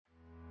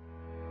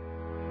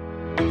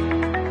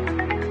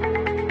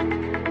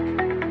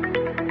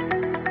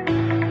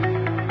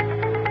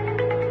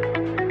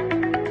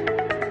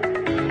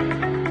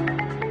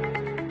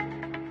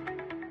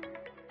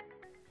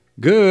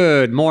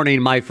Good morning,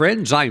 my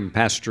friends. I'm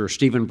Pastor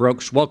Stephen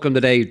Brooks. Welcome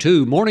today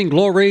to Morning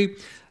Glory,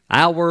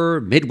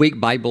 our midweek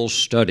Bible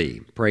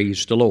study.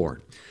 Praise the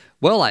Lord.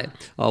 Well,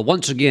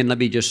 once again, let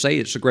me just say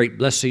it's a great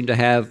blessing to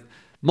have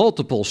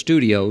multiple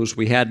studios.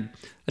 We had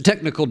a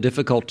technical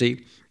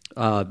difficulty.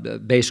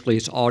 Basically,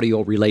 it's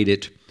audio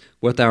related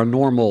with our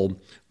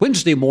normal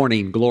Wednesday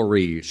morning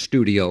Glory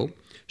studio.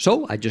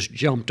 So I just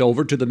jumped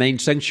over to the main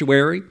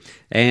sanctuary,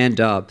 and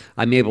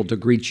I'm able to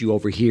greet you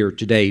over here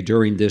today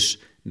during this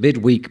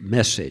midweek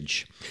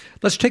message.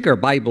 Let's take our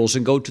Bibles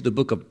and go to the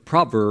book of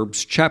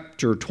Proverbs,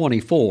 chapter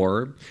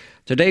 24.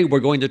 Today we're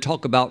going to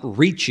talk about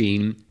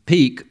reaching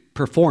peak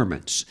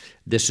performance.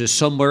 This is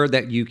somewhere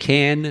that you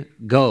can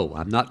go.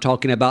 I'm not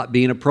talking about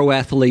being a pro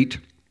athlete.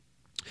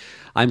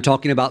 I'm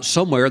talking about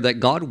somewhere that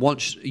God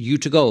wants you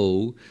to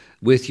go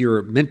with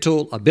your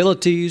mental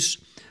abilities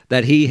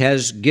that He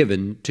has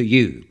given to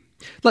you.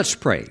 Let's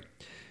pray.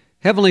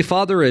 Heavenly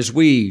Father, as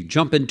we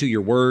jump into your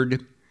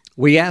word,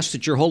 we ask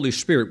that your Holy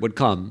Spirit would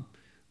come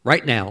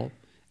right now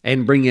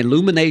and bring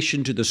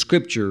illumination to the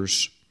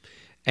Scriptures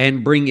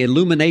and bring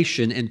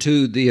illumination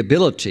into the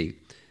ability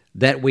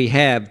that we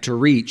have to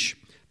reach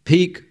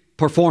peak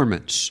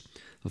performance.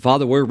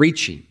 Father, we're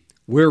reaching,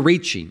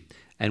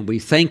 and we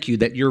thank you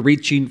that you're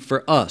reaching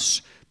for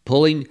us,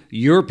 pulling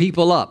your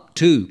people up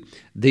to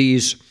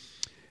these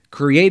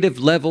creative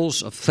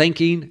levels of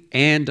thinking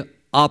and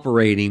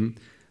operating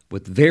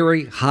with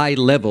very high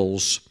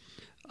levels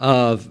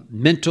of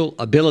mental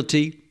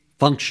ability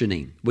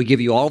functioning. We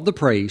give you all the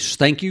praise.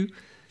 Thank you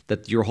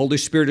that your Holy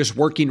Spirit is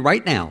working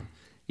right now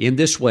in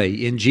this way,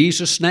 in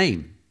Jesus'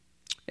 name.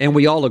 And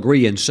we all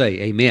agree and say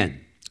amen.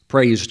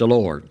 Praise the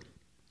Lord.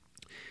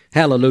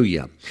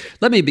 Hallelujah.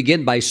 Let me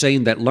begin by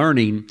saying that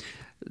learning,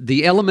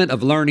 the element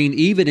of learning,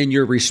 even in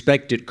your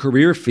respected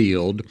career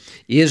field,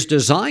 is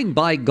designed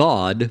by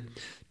God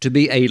to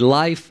be a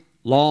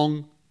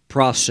lifelong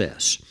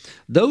process.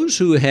 Those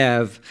who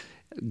have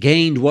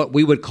gained what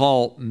we would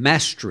call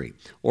mastery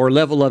or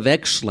level of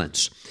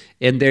excellence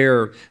in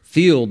their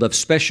field of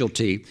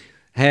specialty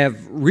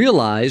have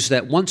realized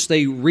that once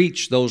they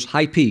reach those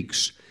high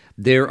peaks,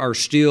 there are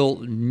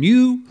still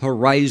new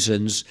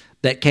horizons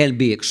that can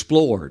be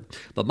explored.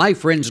 But my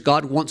friends,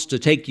 God wants to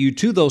take you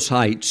to those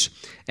heights,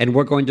 and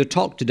we're going to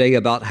talk today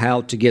about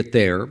how to get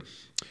there.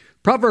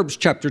 Proverbs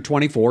chapter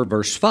 24,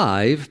 verse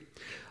 5,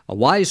 a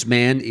wise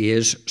man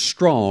is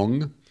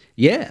strong.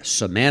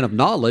 Yes, a man of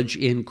knowledge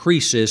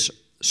increases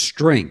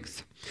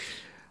strength.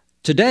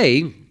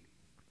 Today,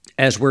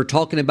 as we're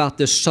talking about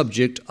this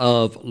subject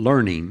of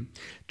learning,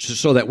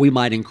 so that we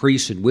might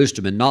increase in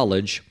wisdom and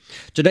knowledge,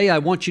 today I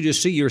want you to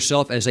see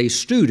yourself as a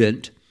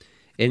student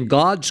in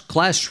God's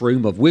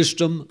classroom of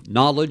wisdom,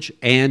 knowledge,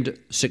 and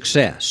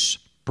success.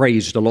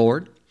 Praise the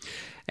Lord.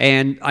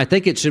 And I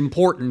think it's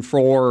important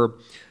for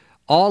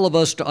all of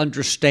us to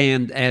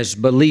understand as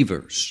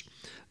believers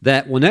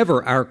that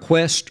whenever our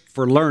quest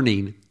for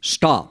learning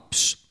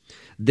stops,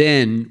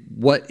 then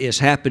what is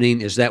happening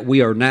is that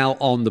we are now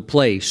on the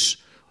place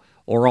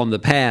or on the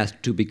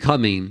path to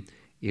becoming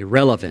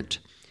irrelevant.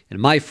 And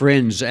my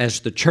friends, as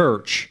the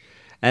church,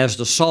 as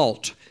the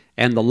salt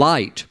and the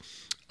light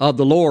of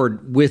the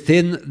Lord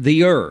within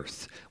the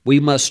earth, we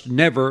must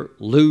never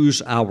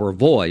lose our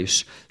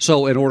voice.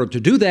 So in order to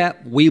do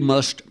that, we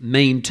must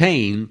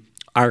maintain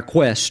our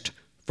quest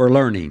for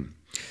learning.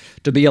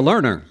 To be a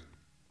learner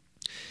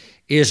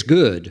is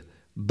good,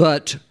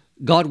 but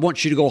God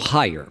wants you to go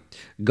higher.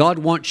 God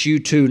wants you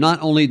to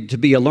not only to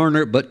be a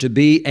learner, but to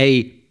be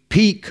a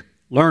peak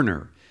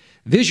learner.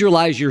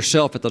 Visualize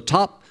yourself at the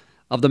top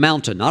of the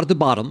mountain, not at the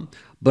bottom,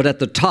 but at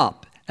the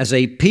top as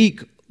a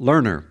peak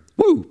learner.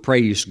 Woo!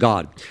 Praise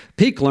God.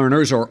 Peak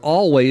learners are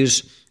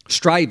always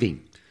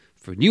striving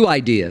for new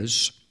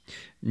ideas,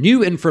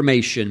 new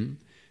information,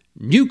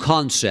 new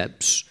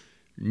concepts,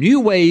 new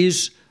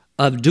ways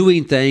of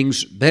doing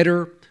things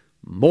better,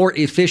 more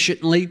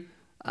efficiently,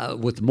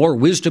 with more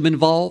wisdom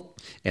involved,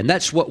 and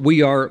that's what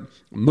we are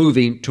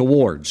moving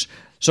towards.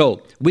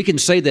 So we can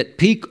say that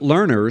peak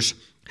learners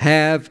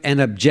have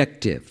an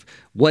objective.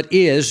 What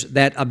is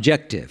that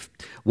objective?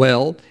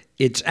 Well,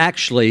 it's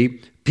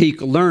actually peak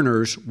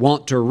learners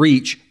want to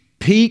reach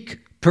peak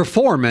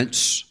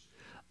performance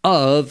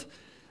of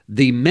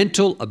the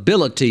mental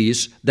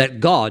abilities that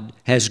God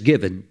has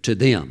given to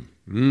them.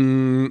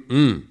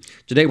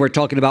 Today we're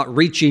talking about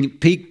reaching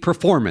peak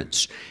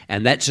performance,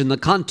 and that's in the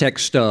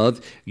context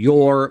of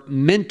your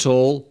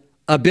mental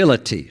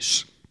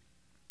abilities.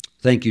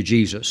 Thank you,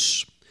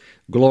 Jesus.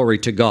 Glory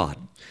to God.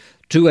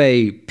 To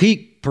a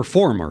peak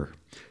performer,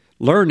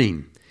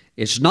 learning,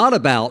 it's not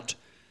about,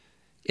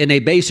 in a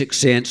basic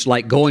sense,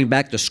 like going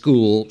back to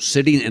school,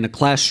 sitting in a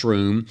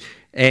classroom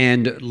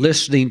and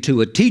listening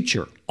to a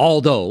teacher,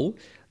 although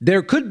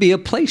there could be a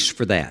place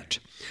for that.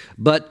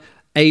 But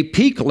a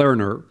peak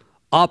learner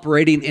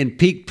operating in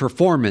peak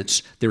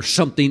performance, there's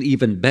something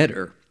even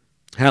better.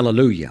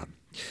 Hallelujah.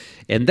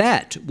 And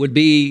that would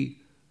be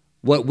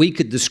what we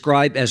could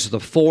describe as the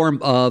form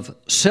of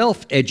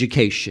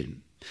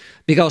self-education.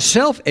 Because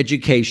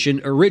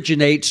self-education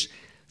originates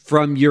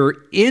from your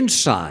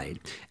inside.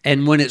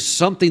 And when it's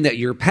something that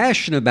you're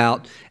passionate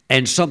about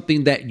and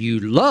something that you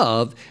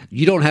love,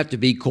 you don't have to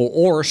be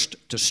coerced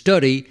to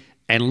study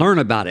and learn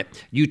about it.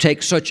 You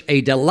take such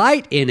a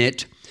delight in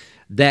it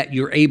that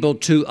you're able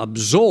to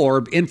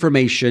absorb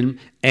information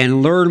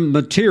and learn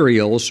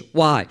materials.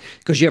 Why?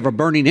 Because you have a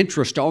burning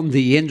interest on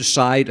the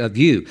inside of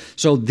you.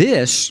 So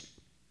this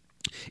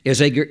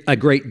is a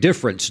great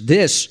difference.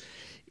 This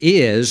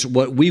is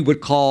what we would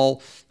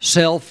call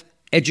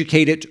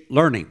self-educated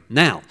learning.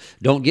 Now,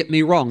 don't get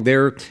me wrong.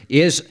 There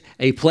is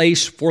a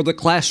place for the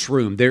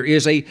classroom. There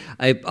is a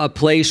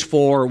place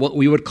for what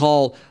we would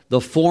call the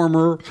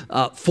formal,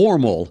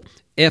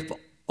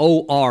 F-O-R-M-A-L,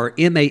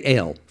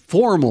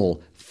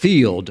 formal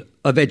field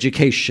of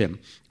education.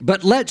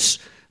 But let's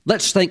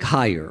think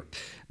higher,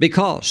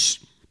 because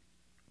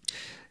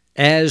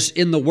as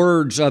in the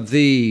words of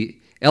the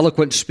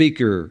eloquent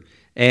speaker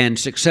and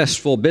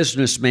successful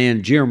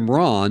businessman Jim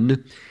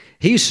Rohn,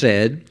 he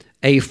said,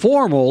 a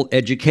formal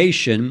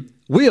education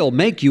will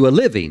make you a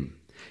living.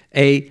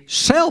 A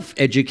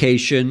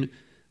self-education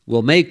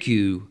will make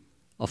you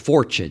a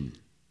fortune.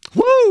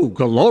 Woo!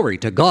 Glory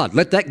to God.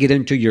 Let that get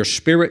into your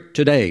spirit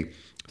today.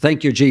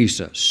 Thank you,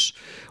 Jesus.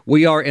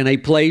 We are in a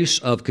place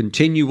of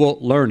continual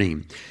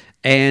learning,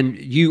 and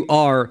you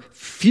are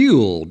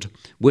fueled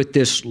with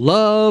this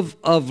love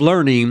of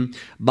learning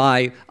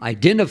by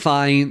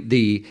identifying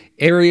the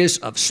areas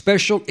of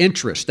special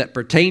interest that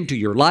pertain to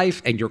your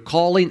life and your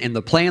calling and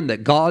the plan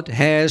that God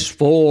has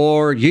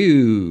for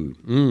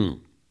you.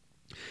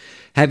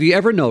 Have you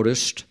ever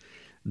noticed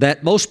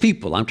that most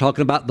people, I'm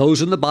talking about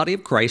those in the body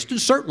of Christ, and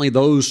certainly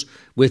those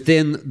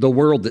within the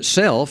world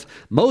itself,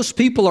 most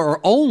people are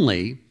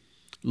only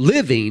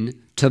living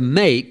to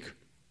make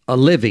a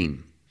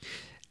living.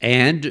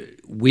 And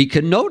we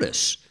can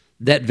notice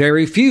that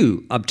very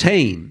few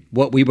obtain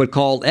what we would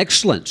call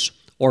excellence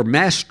or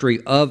mastery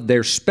of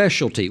their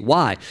specialty.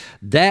 Why?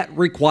 That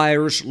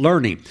requires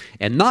learning.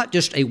 And not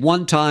just a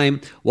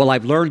one-time, well,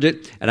 I've learned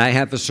it and I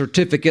have a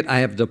certificate, I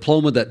have a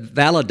diploma that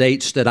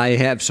validates that I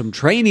have some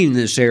training in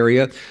this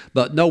area.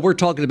 But no, we're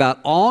talking about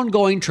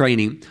ongoing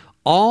training,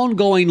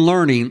 ongoing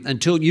learning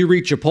until you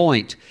reach a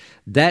point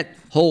that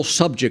whole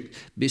subject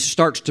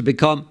starts to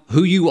become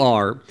who you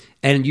are,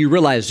 and you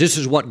realize this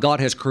is what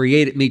God has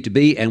created me to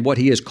be and what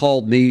He has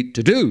called me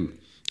to do.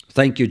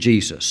 Thank you,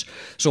 Jesus.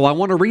 So I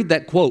want to read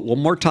that quote one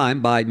more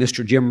time by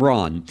Mr. Jim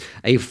Rohn.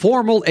 A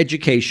formal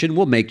education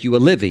will make you a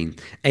living.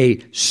 A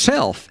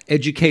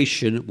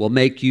self-education will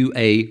make you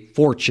a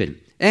fortune.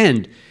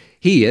 And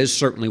he is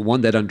certainly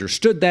one that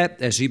understood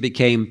that as he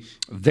became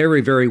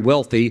very, very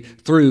wealthy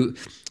through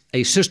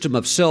a system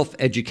of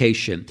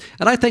self-education.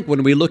 And I think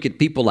when we look at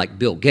people like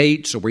Bill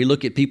Gates or we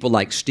look at people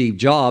like Steve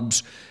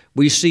Jobs,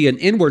 we see an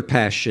inward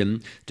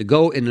passion to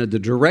go in the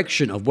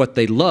direction of what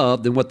they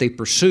loved and what they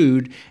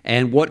pursued,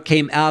 and what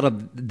came out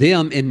of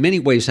them in many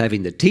ways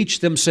having to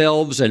teach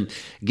themselves and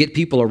get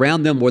people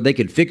around them where they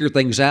could figure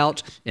things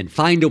out and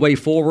find a way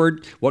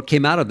forward. What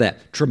came out of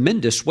that?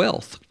 Tremendous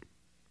wealth.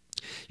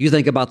 You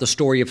think about the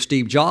story of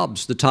Steve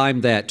Jobs, the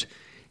time that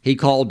he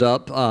called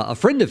up a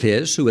friend of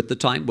his who at the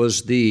time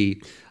was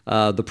the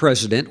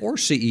president or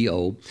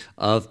CEO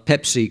of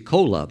Pepsi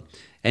Cola.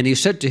 And he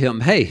said to him,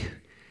 hey,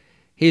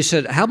 he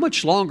said, how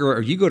much longer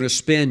are you going to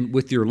spend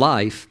with your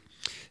life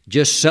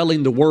just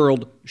selling the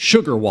world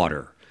sugar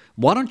water?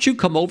 Why don't you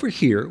come over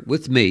here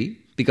with me?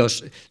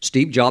 Because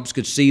Steve Jobs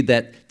could see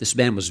that this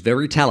man was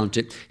very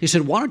talented. He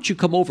said, why don't you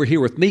come over here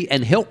with me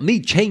and help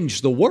me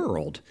change the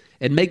world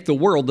and make the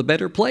world a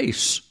better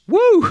place?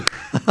 Woo!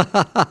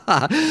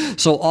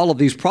 So all of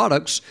these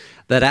products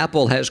that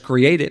Apple has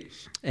created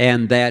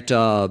and that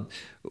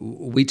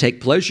we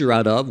take pleasure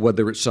out of,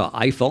 whether it's an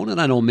iPhone,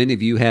 and I know many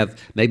of you have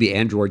maybe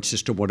Android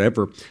system,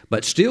 whatever,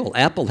 but still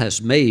Apple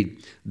has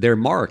made their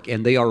mark,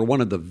 and they are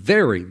one of the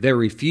very,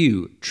 very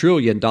few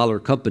trillion-dollar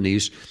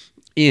companies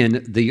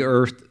in the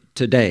earth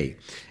today.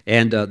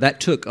 And that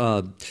took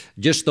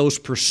just those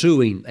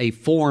pursuing a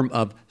form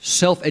of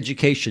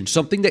self-education,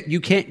 something that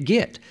you can't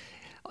get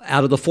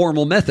out of the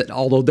formal method,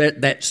 although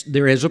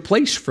there is a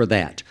place for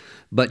that.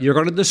 But you're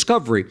going to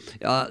discover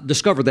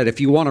that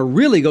if you want to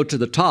really go to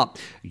the top,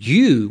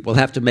 you will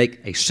have to make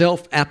a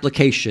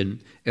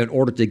self-application in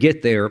order to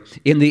get there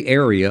in the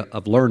area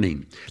of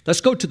learning.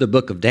 Let's go to the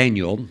book of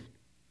Daniel,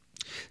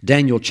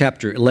 Daniel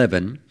chapter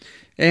 11,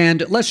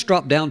 and let's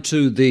drop down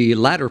to the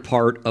latter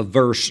part of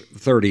verse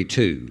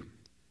 32.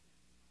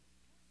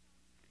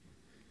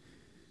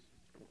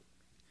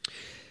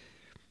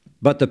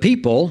 But the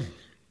people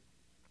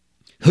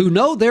who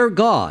know their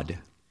God,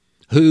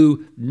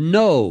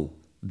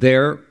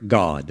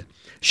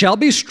 shall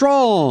be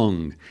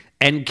strong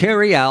and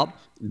carry out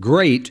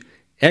great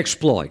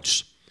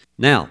exploits.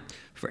 Now,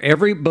 for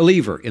every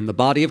believer in the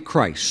body of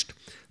Christ,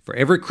 for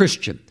every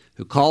Christian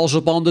who calls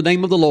upon the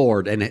name of the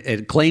Lord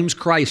and claims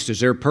Christ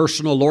as their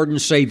personal Lord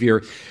and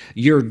Savior,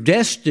 your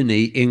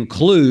destiny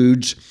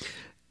includes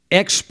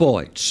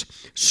exploits,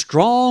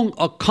 strong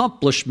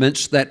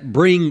accomplishments that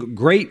bring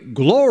great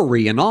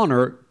glory and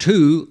honor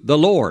to the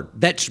Lord.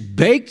 That's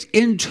baked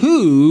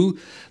into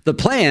the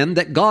plan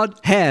that God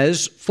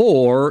has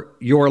for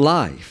your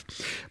life.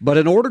 But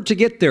in order to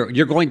get there,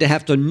 you're going to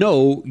have to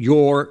know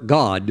your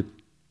God.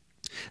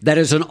 That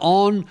is an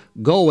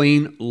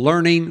ongoing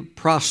learning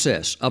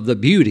process of the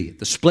beauty,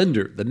 the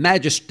splendor, the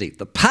majesty,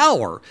 the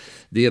power,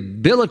 the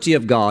ability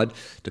of God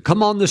to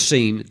come on the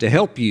scene to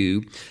help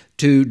you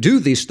to do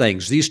these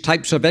things, these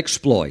types of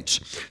exploits.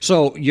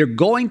 So you're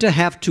going to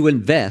have to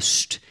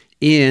invest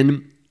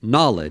in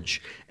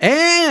knowledge.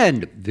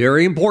 And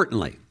very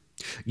importantly,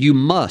 you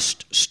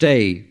must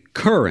stay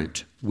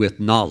current with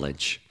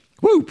knowledge.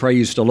 Woo,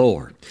 praise the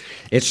Lord.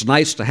 It's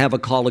nice to have a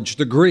college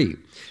degree.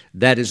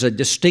 That is a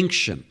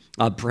distinction,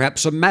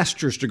 perhaps a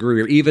master's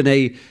degree or even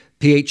a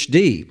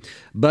PhD.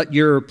 But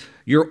your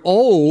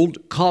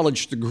old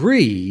college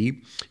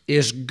degree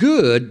is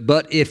good,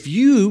 but if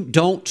you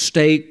don't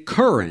stay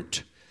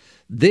current,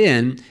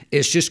 then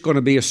it's just going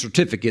to be a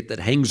certificate that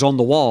hangs on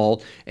the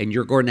wall, and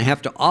you're going to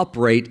have to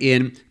operate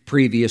in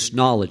previous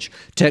knowledge.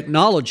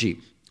 Technology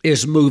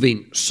is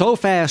moving so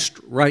fast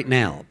right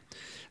now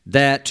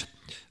that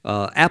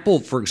Apple,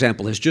 for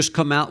example, has just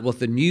come out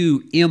with a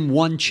new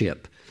M1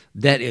 chip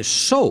that is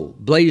so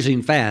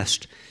blazing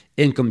fast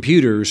in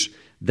computers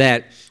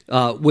that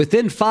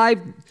within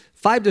 5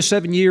 to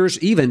 7 years,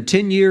 even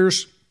 10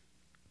 years,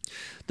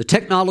 the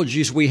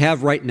technologies we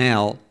have right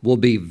now will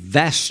be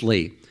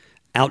vastly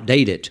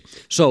outdated.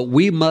 So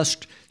we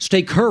must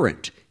stay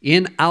current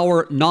in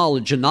our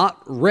knowledge and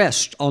not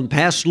rest on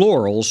past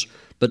laurels,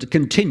 but to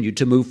continue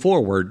to move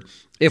forward.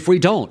 If we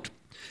don't,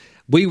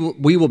 we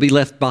will be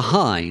left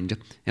behind,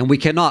 and we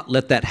cannot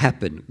let that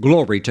happen.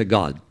 Glory to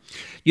God.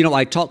 You know,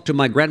 I talked to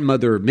my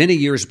grandmother many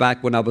years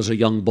back when I was a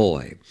young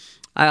boy.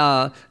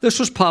 This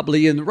was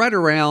probably in right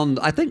around,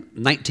 I think,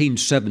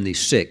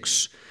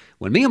 1976,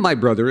 when me and my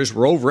brothers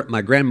were over at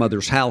my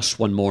grandmother's house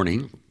one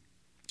morning,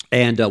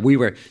 and we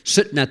were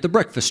sitting at the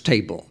breakfast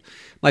table.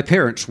 My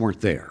parents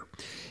weren't there.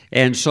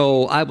 And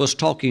so I was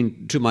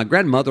talking to my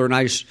grandmother, and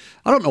I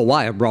don't know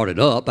why I brought it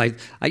up. I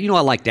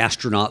liked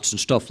astronauts and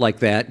stuff like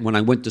that when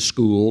I went to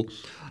school.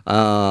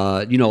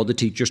 The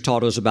teachers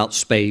taught us about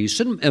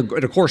space. And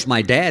of course,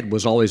 my dad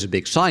was always a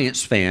big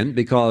science fan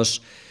because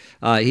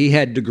he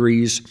had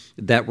degrees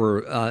that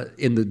were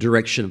in the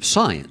direction of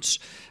science,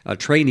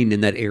 training in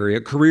that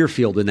area, career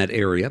field in that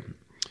area.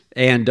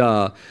 And,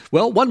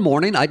 one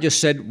morning I just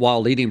said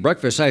while eating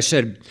breakfast, I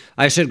said,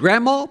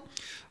 Grandma,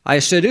 I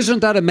said,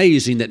 isn't that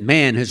amazing that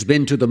man has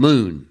been to the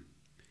moon?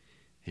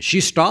 And she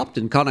stopped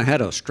and kind of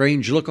had a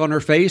strange look on her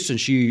face, and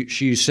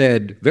she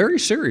said, very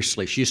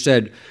seriously, she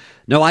said,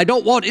 no, I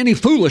don't want any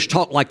foolish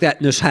talk like that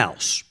in this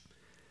house.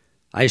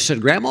 I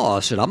said, Grandma, I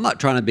said, I'm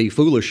not trying to be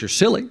foolish or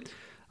silly.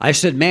 I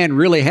said, man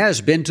really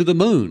has been to the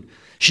moon.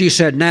 She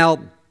said, now,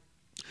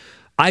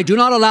 I do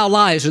not allow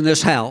lies in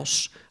this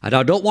house, and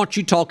I don't want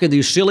you talking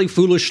these silly,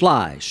 foolish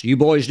lies. You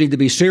boys need to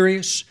be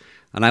serious,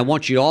 and I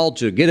want you all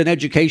to get an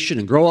education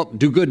and grow up and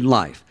do good in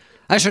life.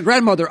 I said,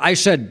 Grandmother, I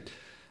said,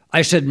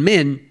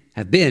 men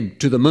have been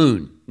to the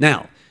moon.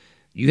 Now,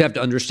 you have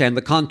to understand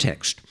the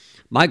context.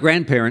 My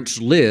grandparents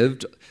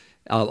lived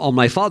on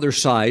my father's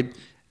side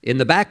in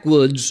the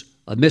backwoods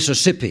of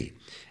Mississippi,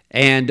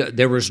 and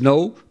there was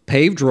no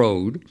paved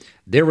road.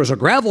 There was a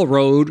gravel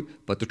road,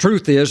 but the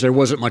truth is there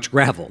wasn't much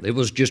gravel. It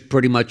was just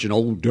pretty much an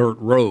old dirt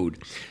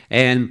road.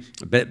 And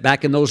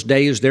back in those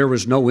days, there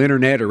was no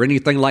internet or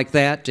anything like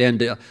that,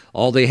 and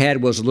all they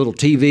had was a little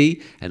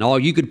TV, and all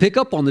you could pick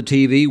up on the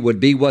TV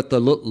would be what the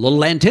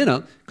little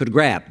antenna could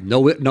grab.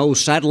 No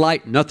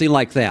satellite, nothing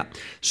like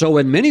that. So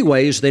in many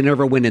ways, they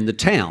never went into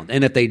town.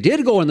 And if they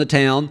did go in the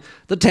town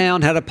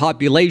had a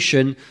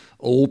population,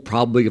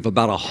 probably of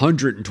about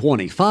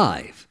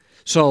 125.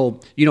 So,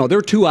 they're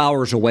 2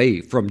 hours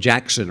away from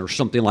Jackson or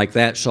something like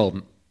that.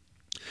 So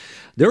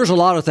there's a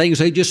lot of things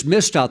they just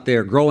missed out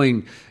there,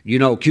 growing,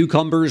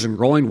 cucumbers and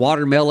growing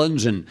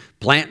watermelons and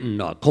planting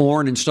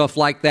corn and stuff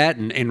like that,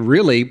 and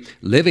really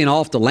living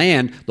off the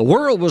land. The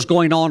world was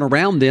going on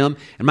around them,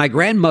 and my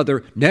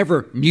grandmother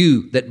never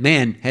knew that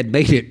man had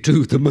made it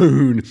to the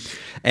moon.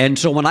 And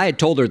so when I had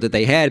told her that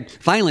they had,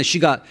 finally she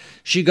got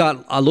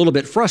a little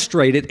bit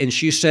frustrated, and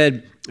she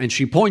said, and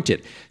she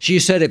pointed, she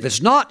said, if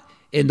it's not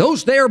in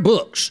those there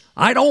books,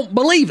 I don't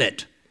believe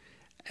it.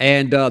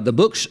 And the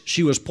books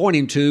she was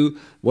pointing to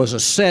was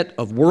a set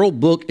of World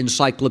Book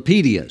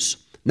encyclopedias.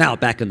 Now,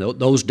 back in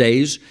those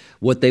days,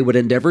 what they would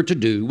endeavor to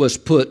do was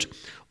put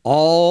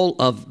all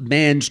of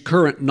man's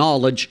current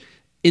knowledge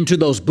into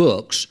those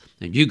books,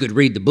 and you could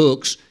read the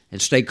books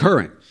and stay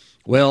current.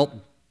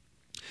 Well,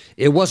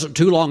 it wasn't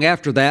too long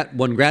after that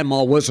when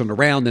Grandma wasn't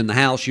around in the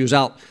house. She was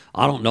out,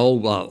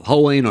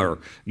 hoeing or,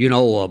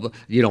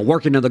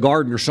 working in the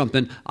garden or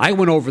something. I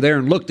went over there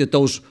and looked at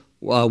those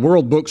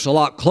world books a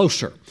lot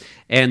closer.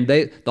 And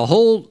the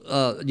whole,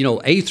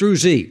 A through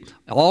Z,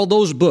 all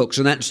those books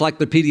in that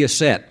encyclopedia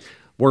set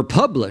were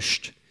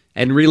published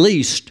and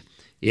released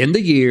in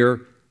the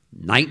year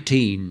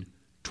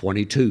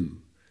 1922.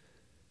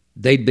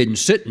 they'd been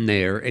sitting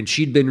there and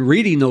she'd been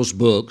reading those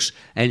books,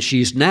 and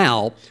she's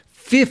now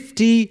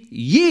 50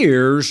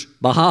 years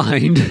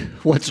behind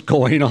what's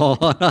going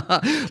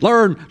on.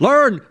 Learn,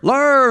 learn,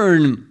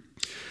 learn.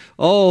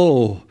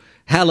 Oh,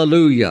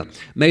 hallelujah.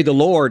 May the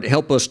Lord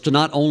help us to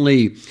not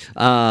only,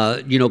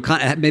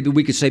 maybe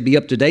we could say be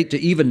up to date, to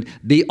even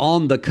be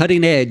on the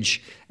cutting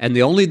edge. And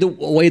the only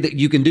way that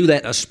you can do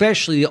that,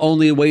 especially the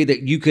only way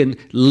that you can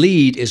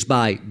lead, is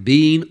by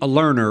being a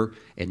learner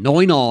and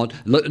knowing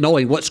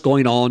what's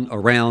going on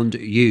around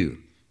you.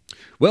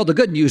 Well, the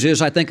good news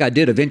is I think I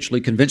did eventually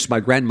convince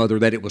my grandmother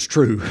that it was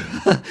true.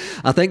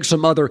 I think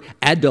some other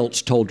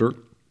adults told her,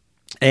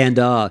 and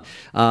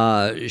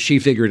she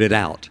figured it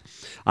out.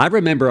 I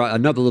remember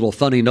another little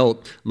funny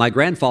note. My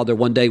grandfather,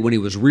 one day when he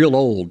was real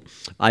old,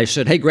 I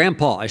said, "Hey,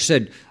 Grandpa," I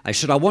said,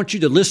 "I want you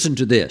to listen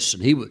to this."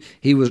 And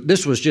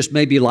this was just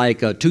maybe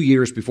like 2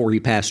 years before he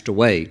passed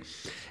away.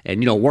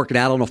 And, working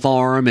out on a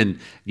farm and,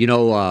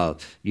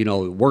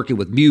 working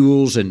with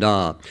mules and,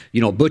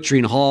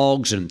 butchering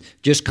hogs and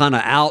just kind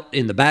of out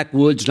in the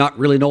backwoods, not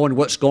really knowing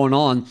what's going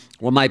on.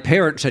 Well, my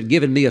parents had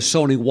given me a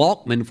Sony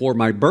Walkman for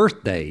my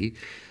birthday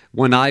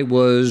when I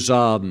was,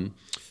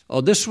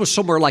 this was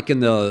somewhere like in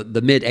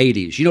the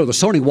mid-'80s. The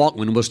Sony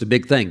Walkman was the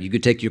big thing. You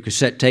could take your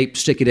cassette tape,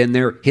 stick it in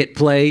there, hit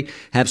play,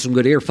 have some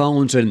good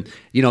earphones, and,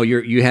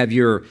 you have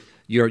your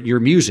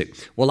music.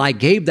 Well, I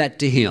gave that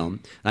to him.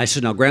 I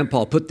said, "Now,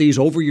 Grandpa, put these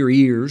over your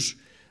ears.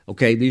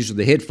 Okay, these are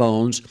the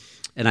headphones."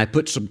 And I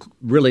put some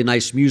really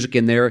nice music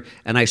in there.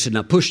 And I said,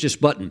 "Now, push this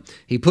button."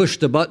 He pushed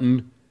the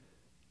button,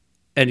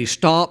 and he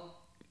stopped,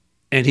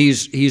 and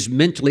he's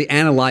mentally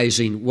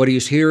analyzing what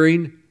he's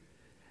hearing.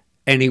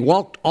 And he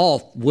walked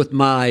off with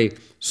my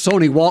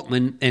Sony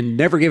Walkman and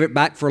never gave it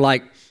back for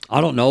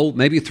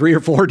maybe 3 or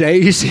 4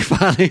 days. He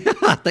finally,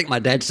 I think my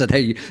dad said,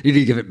 "Hey, you need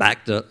to give it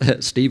back to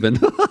Stephen."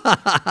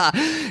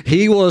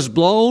 He was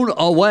blown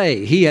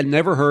away. He had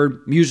never heard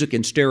music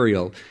in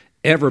stereo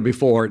ever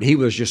before. And he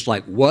was just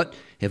like, "What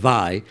have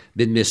I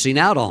been missing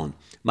out on?"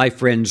 My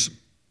friends,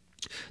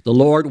 the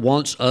Lord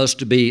wants us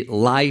to be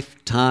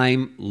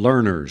lifetime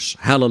learners.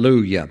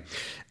 Hallelujah.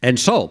 And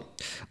so,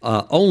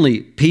 only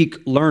peak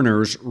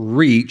learners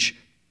reach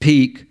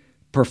peak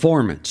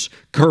performance.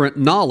 Current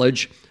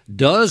knowledge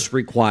does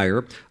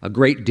require a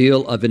great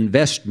deal of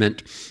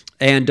investment,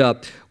 and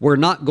we're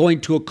not going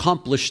to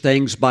accomplish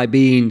things by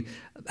being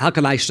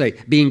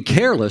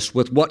careless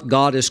with what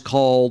God has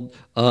called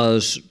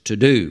us to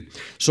do.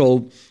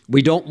 So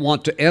we don't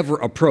want to ever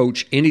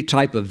approach any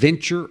type of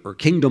venture or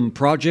kingdom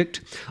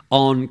project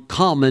on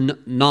common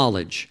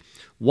knowledge.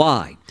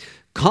 Why?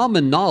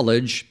 Common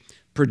knowledge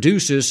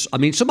produces,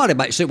 somebody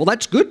might say, "Well,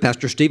 that's good,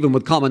 Pastor Stephen,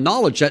 with common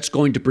knowledge, that's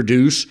going to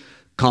produce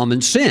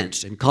common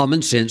sense, and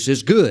common sense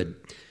is good."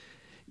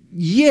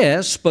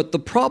 Yes, but the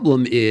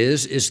problem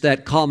is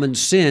that common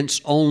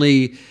sense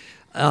only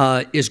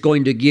is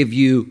going to give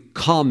you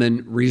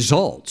common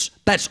results.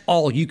 That's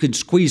all you can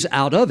squeeze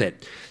out of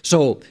it.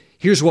 So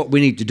here's what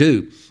we need to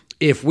do.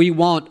 If we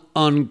want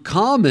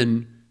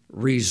uncommon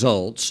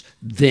results,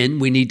 then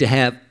we need to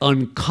have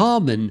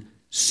uncommon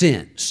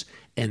sense.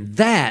 And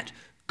that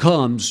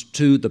comes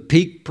to the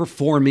peak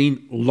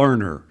performing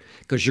learner,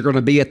 because you're going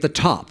to be at the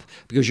top,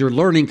 because you're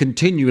learning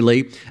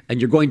continually,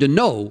 and you're going to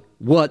know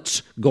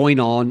what's going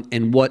on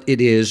and what it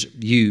is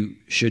you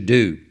should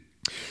do.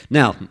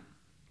 Now,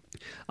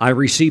 I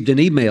received an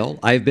email.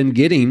 I've been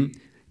getting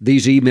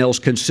these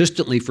emails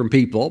consistently from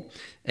people,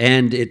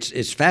 and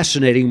it's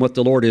fascinating what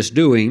the Lord is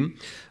doing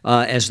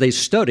as they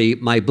study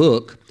my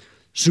book,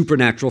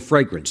 Supernatural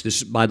Fragrance.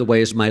 This, by the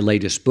way, is my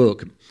latest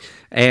book.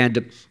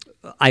 And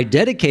I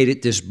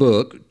dedicated this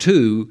book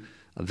to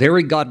a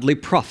very godly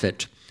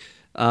prophet.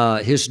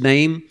 His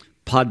name,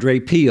 Padre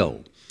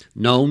Pio,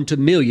 known to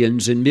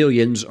millions and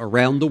millions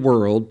around the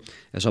world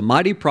as a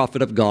mighty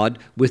prophet of God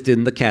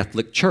within the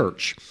Catholic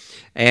Church.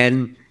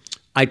 And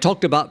I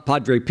talked about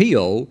Padre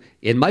Pio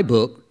in my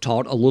book,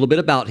 taught a little bit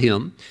about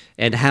him,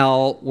 and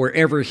how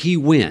wherever he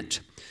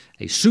went,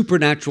 a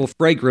supernatural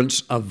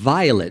fragrance of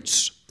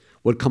violets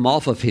would come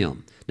off of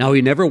him. Now,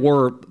 he never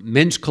wore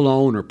men's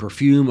cologne or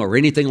perfume or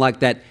anything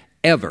like that,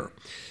 ever.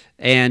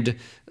 And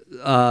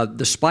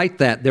despite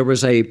that, there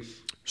was a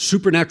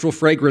supernatural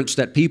fragrance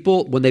that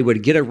people, when they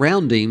would get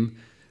around him,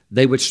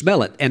 they would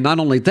smell it. And not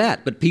only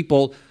that, but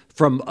people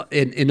from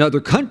in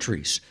other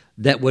countries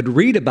that would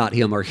read about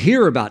him or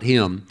hear about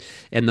him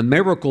and the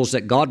miracles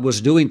that God was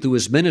doing through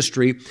his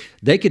ministry,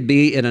 they could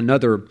be in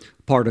another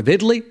part of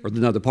Italy or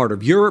another part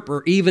of Europe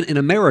or even in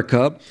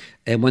America.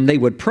 And when they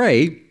would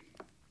pray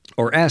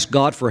or ask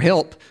God for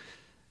help,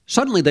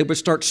 suddenly they would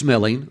start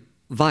smelling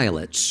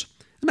violets.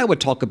 And I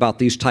would talk about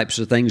these types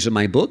of things in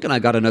my book, and I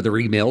got another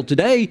email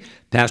today.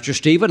 "Pastor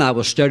Stephen, I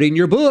was studying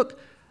your book.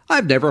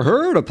 I've never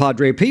heard of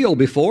Padre Pio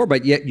before,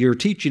 but yet you're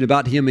teaching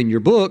about him in your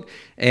book."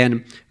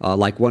 And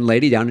like one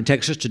lady down in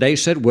Texas today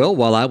said, "Well,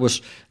 while I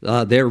was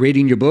there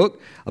reading your book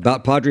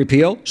about Padre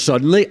Pio,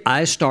 suddenly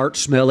I start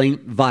smelling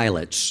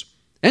violets."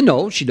 And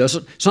no, she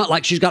doesn't. It's not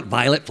like she's got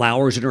violet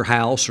flowers in her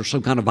house or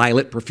some kind of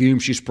violet perfume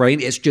she's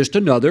spraying. It's just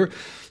another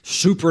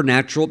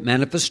supernatural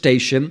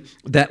manifestation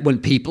that when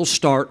people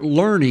start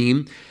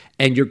learning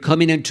and you're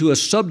coming into a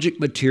subject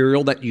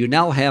material that you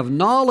now have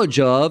knowledge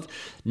of,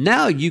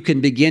 now you can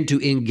begin to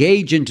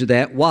engage into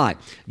that. Why?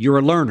 You're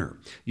a learner.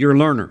 You're a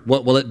learner.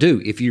 What will it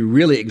do? If you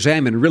really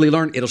examine, really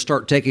learn, it'll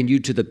start taking you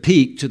to the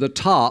peak, to the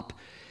top,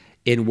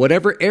 in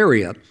whatever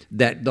area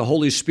that the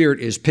Holy Spirit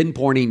is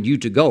pinpointing you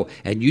to go.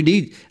 And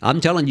I'm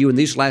telling you, in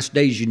these last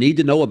days, you need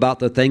to know about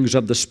the things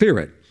of the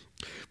Spirit.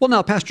 Well,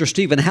 now, Pastor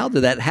Stephen, how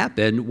did that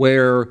happen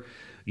where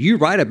you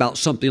write about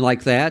something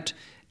like that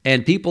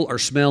and people are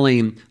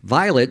smelling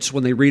violets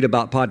when they read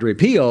about Padre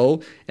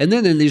Pio, and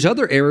then in these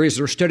other areas,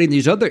 they're studying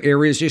these other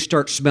areas, they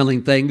start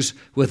smelling things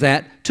with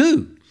that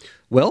too?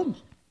 Well,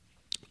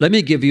 let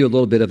me give you a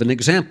little bit of an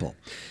example.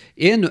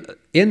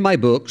 In my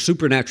book,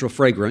 Supernatural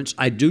Fragrance,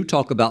 I do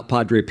talk about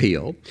Padre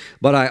Pio,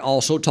 but I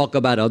also talk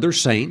about other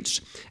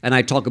saints, and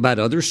I talk about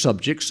other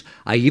subjects.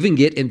 I even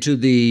get into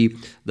the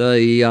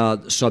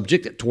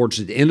subject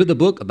towards the end of the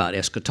book about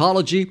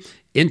eschatology,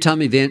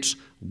 end-time events,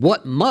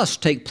 what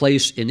must take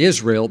place in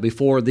Israel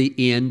before the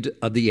end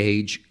of the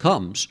age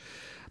comes.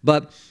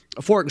 But,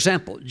 for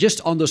example,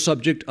 just on the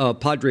subject of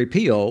Padre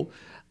Pio,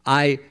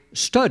 I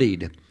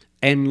studied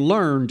and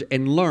learned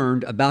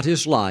about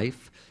his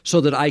life so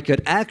that I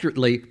could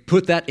accurately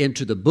put that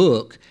into the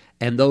book,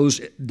 and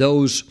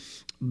those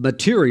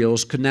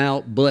materials could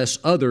now bless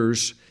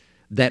others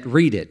that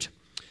read it.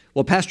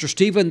 Well, Pastor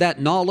Stephen, that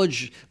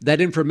knowledge,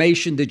 that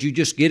information, did you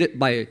just get it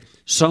by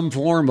some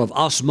form of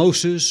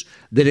osmosis?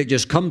 Did it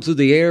just come through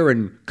the air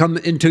and come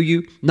into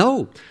you?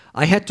 No,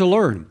 I had to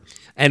learn.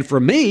 And for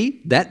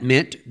me, that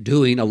meant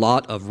doing a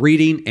lot of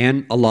reading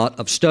and a lot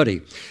of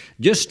study.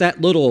 Just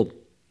that little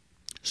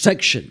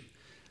section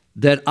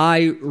that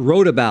I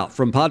wrote about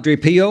from Padre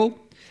Pio,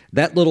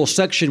 that little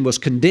section was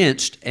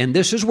condensed, and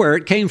this is where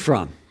it came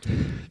from.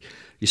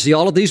 You see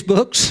all of these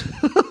books?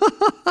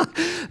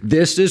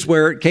 This is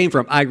where it came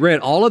from. I read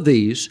all of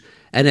these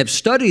and have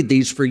studied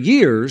these for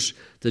years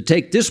to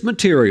take this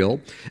material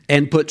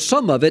and put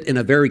some of it in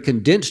a very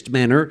condensed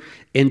manner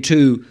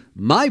into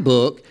my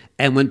book.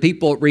 And when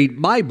people read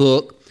my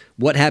book,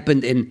 what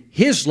happened in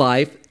his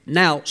life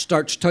now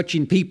starts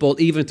touching people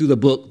even through the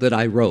book that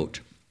I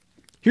wrote.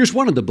 Here's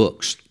one of the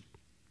books,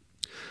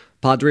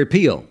 Padre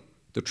Pio,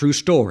 The True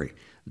Story.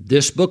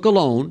 This book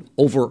alone,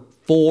 over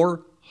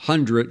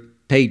 400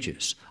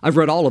 pages. I've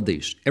read all of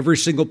these, every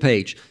single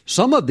page.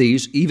 Some of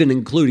these, even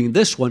including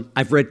this one,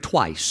 I've read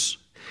twice.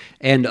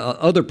 And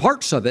other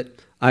parts of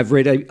it, I've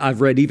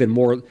read even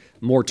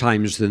more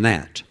times than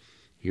that.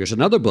 Here's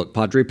another book,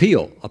 Padre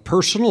Pio, A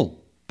Personal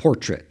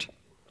Portrait.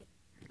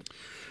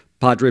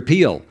 Padre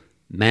Pio,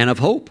 Man of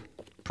Hope,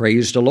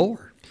 Praise the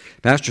Lord.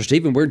 Pastor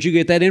Stephen, where'd you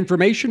get that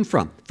information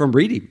from? From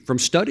reading, from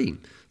studying,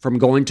 from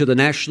going to the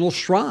National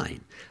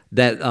Shrine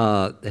that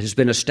has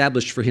been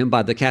established for him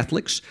by the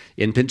Catholics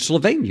in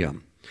Pennsylvania.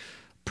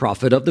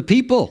 Prophet of the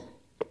People,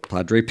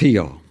 Padre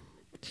Pio.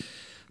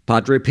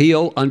 Padre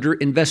Pio under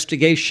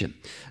investigation.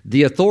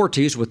 The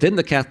authorities within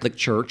the Catholic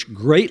Church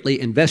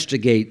greatly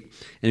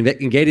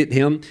investigated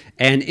him,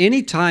 and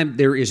anytime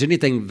there is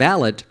anything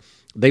valid,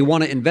 they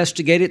want to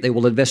investigate it. They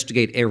will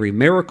investigate every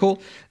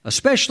miracle,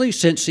 especially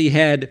since he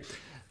had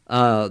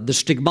the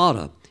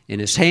stigmata in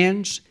his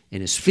hands,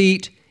 in his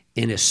feet,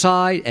 in his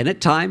side, and at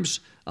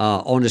times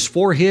on his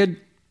forehead.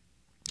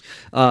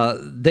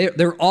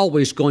 They're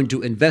always going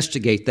to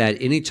investigate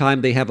that.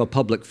 Anytime they have a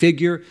public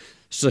figure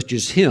such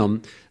as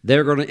him,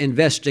 they're going to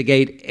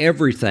investigate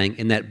everything,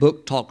 and that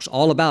book talks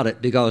all about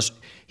it because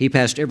he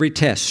passed every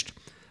test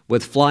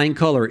with flying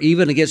color,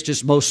 even against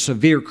his most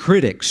severe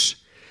critics.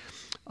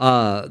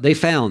 They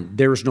found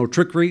there's no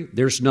trickery,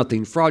 there's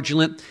nothing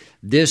fraudulent.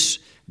 This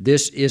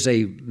is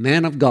a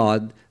man of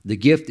God. The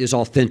gift is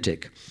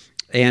authentic.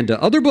 And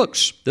other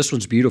books, this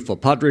one's beautiful.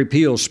 Padre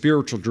Pio's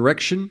Spiritual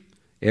Direction,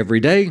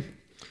 Every Day.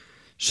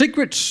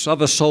 Secrets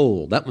of a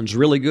Soul, that one's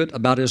really good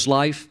about his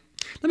life.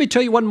 Let me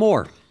tell you one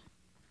more.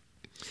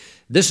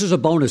 This is a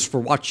bonus for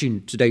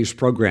watching today's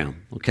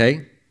program,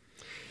 okay?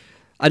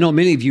 I know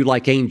many of you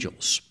like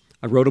angels.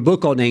 I wrote a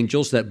book on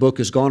angels. That book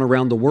has gone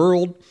around the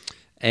world,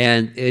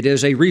 and it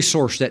is a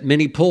resource that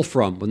many pull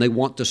from when they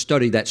want to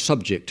study that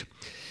subject.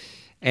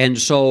 And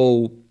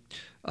so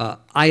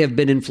I have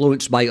been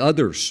influenced by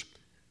others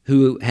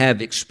who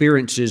have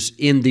experiences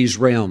in these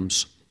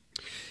realms.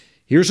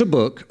 Here's a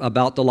book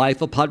about the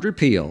life of Padre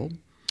Pio.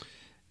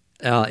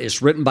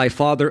 It's written by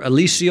Father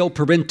Alessio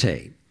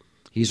Parente.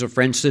 He's a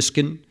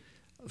Franciscan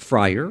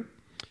friar,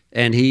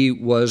 and he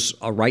was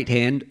a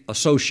right-hand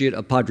associate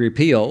of Padre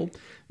Pio.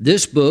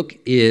 This book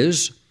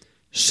is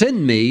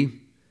Send Me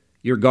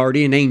Your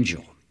Guardian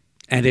Angel.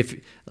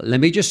 And let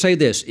me just say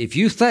this, if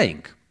you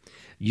think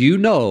you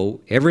know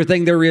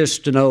everything there is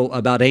to know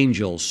about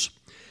angels,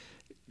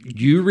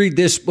 you read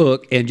this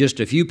book and just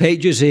a few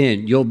pages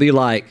in, you'll be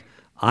like,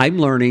 I'm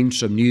learning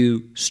some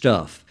new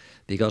stuff.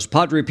 Because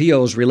Padre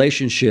Pio's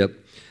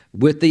relationship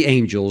with the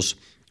angels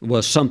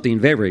was something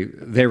very,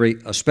 very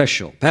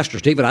special. Pastor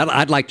Stephen,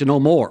 I'd like to know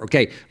more.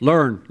 Okay,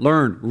 learn,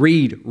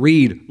 read,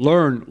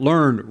 learn,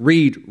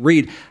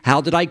 read.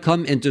 How did I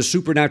come into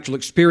supernatural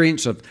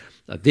experience of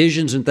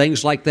visions and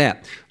things like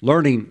that?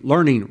 Learning,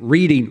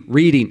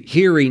 reading,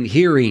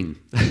 hearing.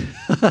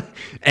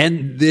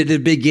 And then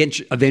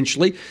it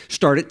eventually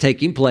started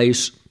taking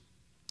place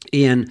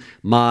in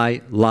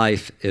my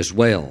life as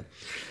well.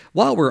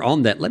 While we're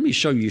on that, let me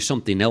show you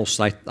something else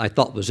I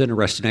thought was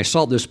interesting. I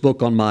saw this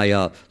book on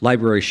my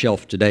library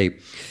shelf today.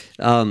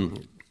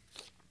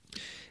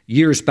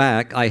 Years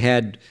back, I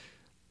had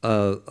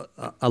a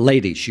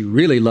lady. She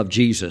really loved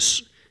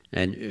Jesus,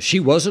 and she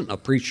wasn't a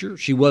preacher.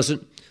 She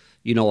wasn't,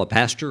 a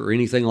pastor or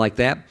anything like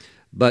that.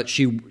 But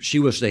she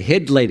was the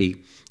head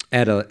lady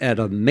at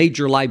a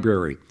major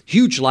library,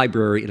 huge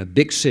library in a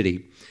big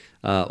city,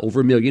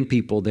 over 1 million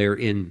people there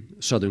in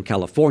Southern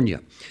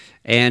California.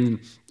 And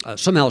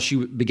somehow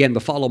she began to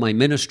follow my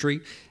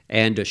ministry,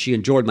 and she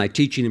enjoyed my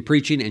teaching and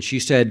preaching. And she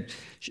said,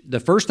 the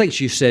first thing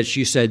she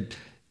said,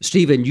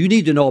 Stephen, you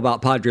need to know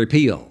about Padre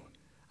Pio.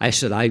 I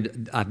said,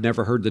 I've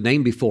never heard the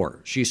name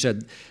before. She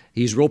said,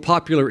 he's real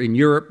popular in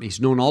Europe.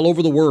 He's known all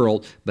over the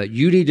world, but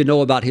you need to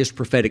know about his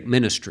prophetic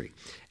ministry.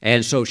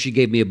 And so she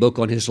gave me a book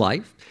on his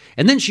life.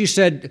 And then she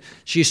said,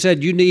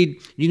 you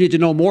need to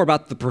know more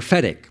about the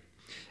prophetic.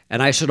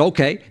 And I said,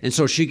 okay. And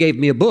so she gave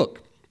me a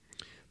book,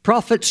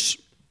 Prophets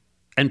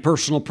and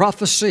Personal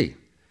Prophecy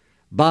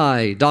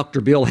by Dr.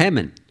 Bill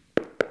Hamon,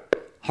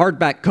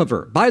 hardback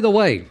cover. By the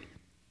way,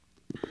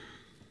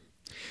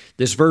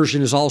 this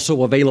version is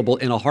also available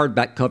in a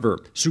hardback cover,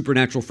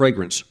 Supernatural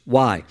Fragrance.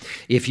 Why?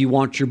 If you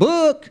want your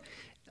book,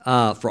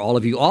 for all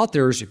of you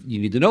authors, you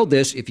need to know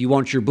this, if you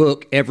want your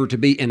book ever to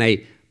be in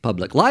a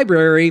public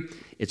library,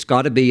 it's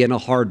got to be in a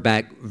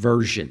hardback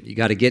version. You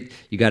got to get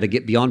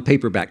beyond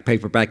paperback.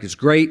 Paperback is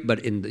great, but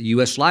in the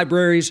U.S.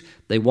 libraries,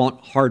 they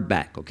want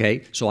hardback,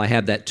 okay? So I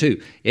have that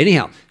too.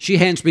 Anyhow, she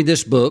hands me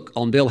this book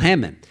on Bill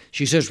Hamon.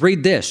 She says,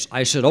 read this.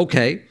 I said,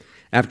 okay.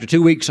 After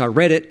 2 weeks, I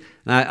read it.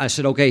 And I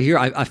said, okay, here,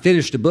 I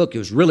finished the book. It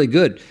was really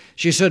good.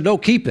 She said, no,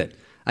 keep it.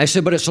 I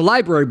said, but it's a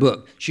library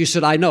book. She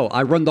said, I know.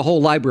 I run the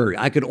whole library.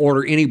 I could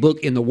order any book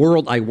in the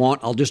world I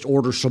want. I'll just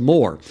order some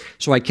more.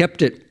 So I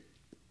kept it.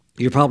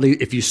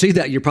 If you see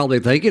that, you're probably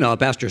thinking,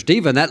 Pastor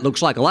Stephen, that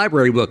looks like a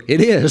library book. It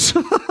is.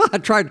 I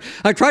tried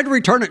to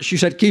return it. She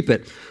said, keep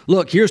it.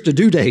 Look, here's the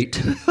due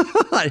date.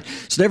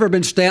 It's never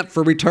been stamped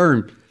for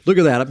return. Look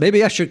at that.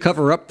 Maybe I should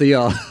cover up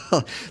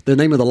the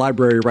name of the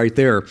library right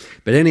there.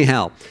 But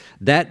anyhow,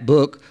 that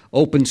book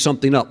opened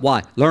something up.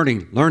 Why?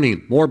 Learning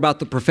more about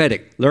the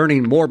prophetic,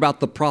 learning more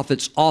about the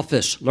prophet's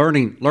office,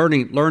 learning.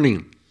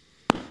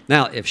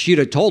 Now, if she'd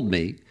have told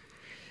me,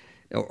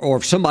 or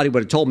if somebody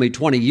would have told me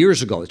 20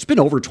 years ago, it's been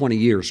over 20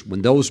 years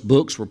when those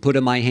books were put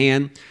in my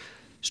hand,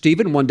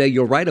 Stephen, one day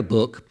you'll write a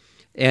book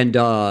and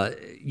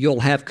you'll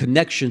have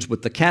connections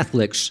with the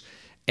Catholics,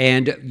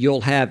 and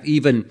you'll have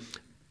even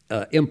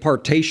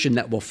impartation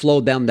that will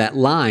flow down that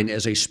line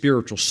as a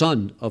spiritual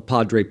son of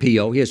Padre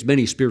Pio. He has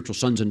many spiritual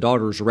sons and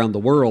daughters around the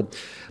world,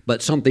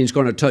 but something's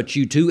going to touch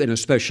you too in a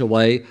special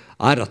way.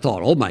 I'd have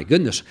thought, oh my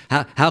goodness,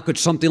 how could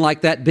something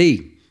like that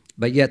be?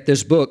 But yet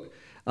this book,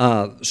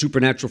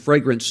 Supernatural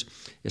Fragrance,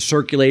 is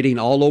circulating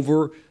all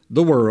over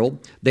the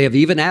world. They have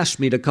even asked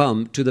me to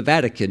come to the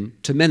Vatican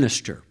to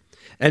minister.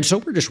 And so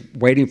we're just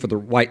waiting for the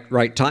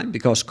right time,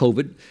 because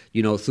COVID,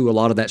 threw a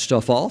lot of that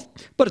stuff off.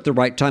 But at the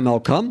right time, I'll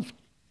come.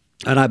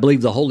 And I believe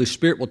the Holy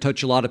Spirit will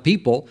touch a lot of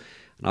people.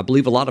 And I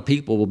believe a lot of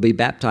people will be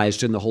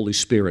baptized in the Holy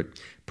Spirit.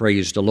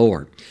 Praise the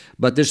Lord.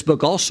 But this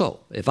book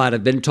also, if I'd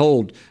have been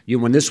told,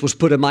 when this was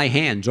put in my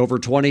hands over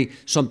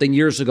 20-something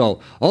years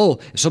ago,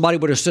 if somebody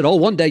would have said,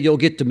 one day you'll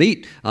get to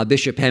meet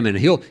Bishop Hamon.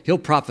 He'll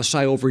prophesy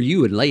over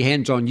you and lay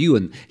hands on you,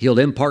 and he'll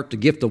impart the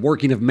gift of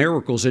working of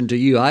miracles into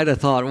you. I'd have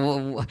thought,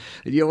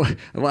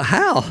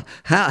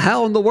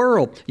 how in the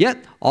world?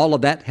 Yet all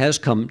of that has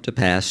come to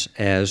pass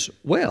as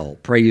well.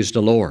 Praise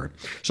the Lord.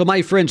 So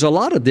my friends, a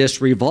lot of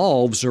this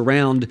revolves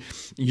around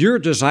your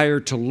desire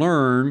to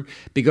learn,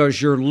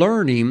 because your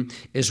learning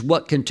is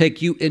what can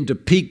take you into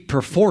peak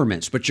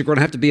performance, but you're going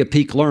to have to be a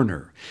peak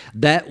learner.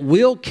 That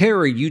will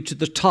carry you to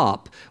the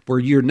top, where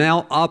you're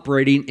now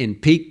operating in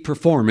peak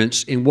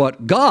performance in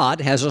what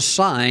God has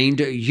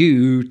assigned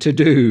you to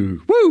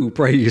do. Woo!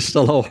 Praise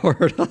the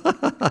Lord.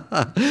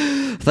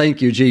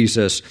 Thank you,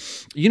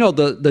 Jesus.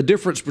 The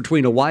difference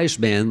between a wise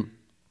man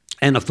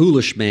and a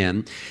foolish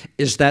man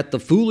is that the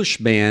foolish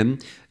man,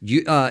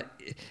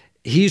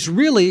 he's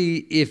really,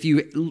 if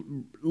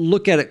you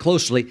look at it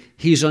closely,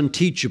 he's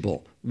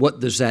unteachable.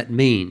 What does that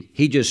mean?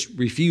 He just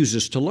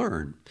refuses to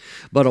learn.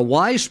 But a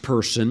wise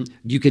person,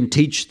 you can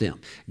teach them.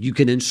 You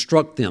can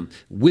instruct them.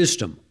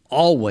 Wisdom,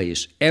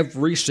 always,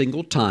 every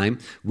single time,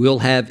 will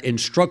have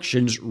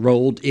instructions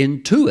rolled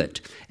into it.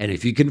 And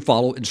if you can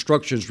follow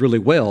instructions really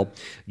well,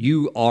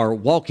 you are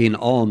walking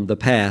on the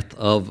path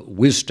of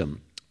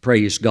wisdom.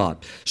 Praise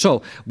God.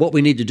 So what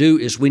we need to do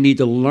is we need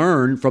to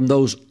learn from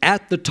those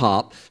at the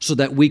top, so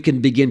that we can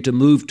begin to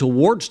move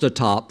towards the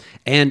top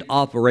and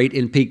operate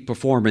in peak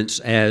performance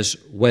as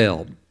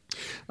well.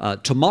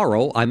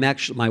 Tomorrow,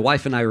 my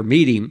wife and I are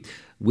meeting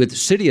with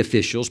city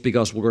officials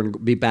because we're going to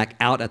be back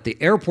out at the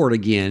airport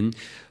again,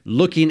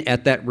 looking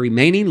at that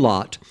remaining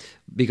lot,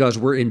 because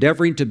we're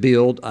endeavoring to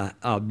build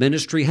a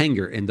ministry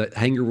hangar, and the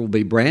hangar will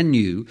be brand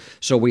new,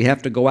 so we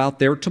have to go out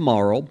there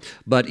tomorrow.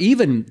 But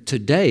even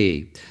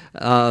today,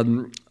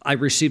 I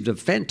received a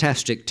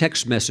fantastic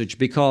text message,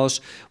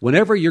 because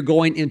whenever you're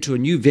going into a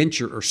new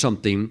venture or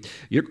something,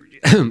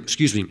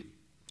 excuse me,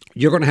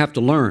 you're going to have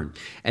to learn.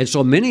 And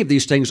so many of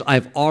these things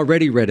I've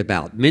already read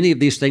about. Many of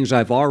these things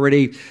I've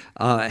already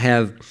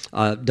have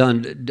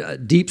done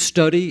deep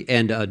study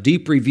and a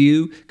deep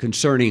review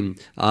concerning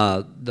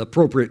the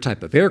appropriate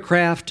type of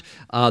aircraft,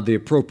 the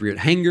appropriate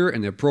hangar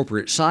and the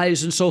appropriate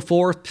size and so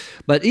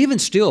forth. But even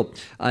still,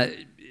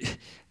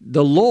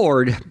 the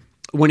Lord,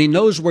 when He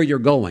knows where you're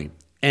going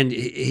and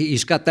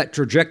He's got that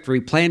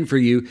trajectory planned for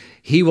you,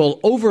 He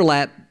will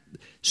overlap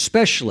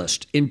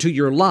specialists into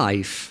your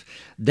life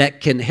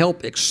that can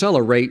help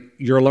accelerate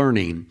your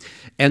learning.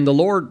 And the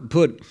Lord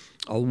put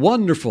a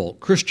wonderful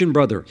Christian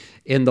brother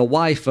in the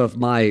life of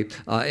my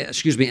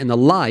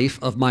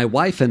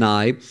wife and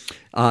I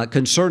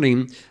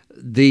concerning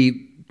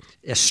the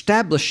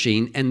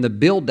establishing and the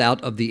build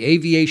out of the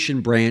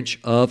aviation branch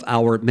of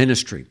our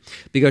ministry,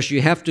 because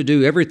you have to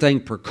do everything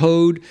per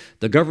code.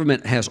 The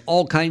government has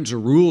all kinds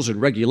of rules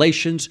and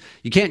regulations.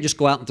 You can't just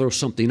go out and throw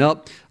something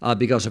up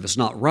because if it's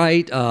not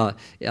right,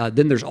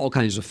 then there's all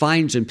kinds of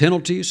fines and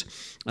penalties.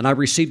 And I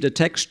received a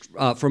text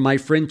from my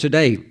friend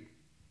today.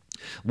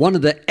 One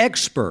of the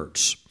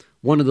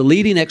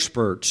leading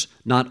experts,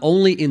 not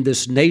only in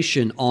this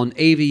nation on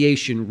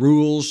aviation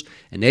rules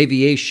and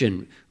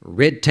aviation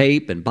red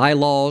tape and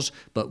bylaws,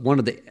 but one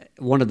of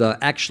the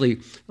actually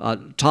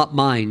top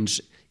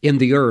minds in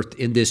the earth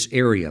in this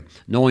area,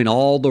 knowing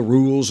all the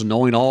rules and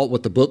knowing all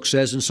what the book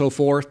says and so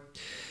forth.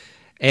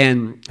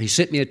 And he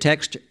sent me a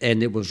text,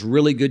 and it was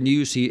really good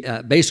news. He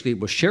basically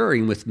was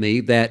sharing with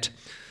me that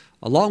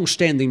a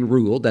long-standing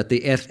rule that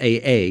the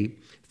FAA,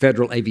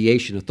 Federal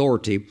Aviation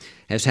Authority,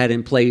 has had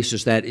in place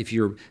is that if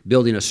you're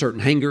building a certain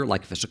hangar,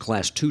 like if it's a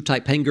Class 2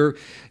 type hangar,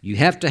 you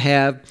have to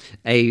have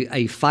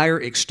a fire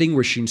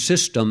extinguishing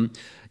system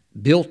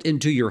built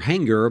into your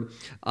hangar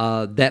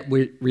that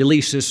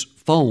releases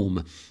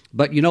foam.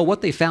 But you know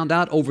what they found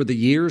out over the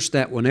years?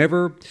 That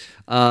whenever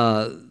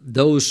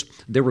there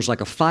was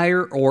like a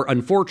fire, or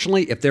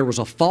unfortunately, if there was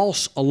a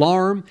false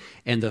alarm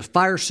and the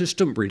fire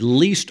system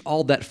released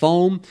all that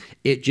foam,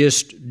 it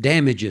just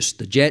damages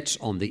the jets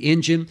on the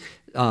engine,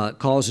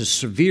 causes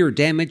severe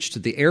damage to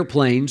the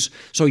airplanes.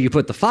 So you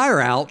put the fire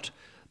out,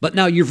 but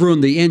now you've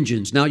ruined the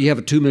engines. Now you have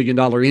a $2 million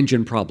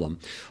engine problem.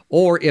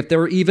 Or if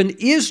there even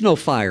is no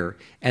fire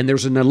and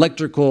there's an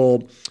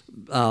electrical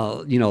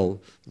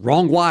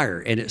wrong wire,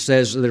 and it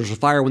says there's a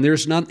fire when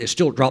there's none, it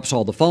still drops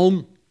all the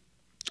foam.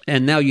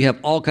 And now you have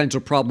all kinds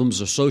of problems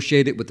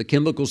associated with the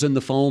chemicals in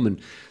the foam and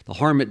the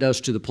harm it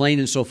does to the plane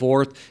and so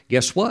forth.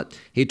 Guess what?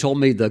 He told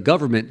me the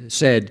government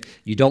said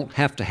you don't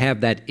have to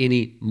have that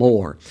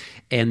anymore.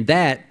 And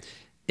that,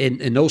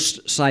 in those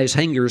size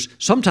hangars,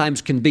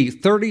 sometimes can be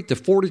 30 to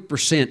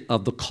 40%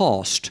 of the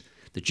cost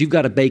that you've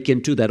got to bake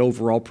into that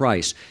overall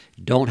price.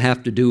 You don't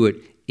have to do it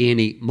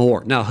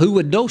anymore. Now, who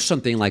would know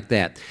something like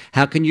that?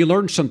 How can you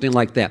learn something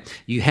like that?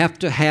 You have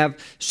to have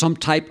some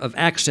type of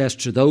access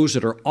to those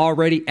that are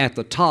already at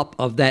the top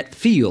of that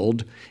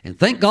field. And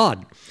thank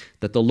God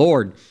that the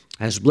Lord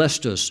has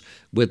blessed us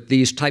with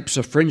these types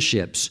of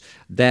friendships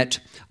that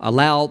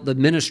allow the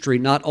ministry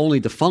not only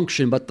to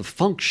function, but to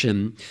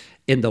function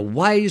in the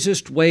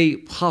wisest way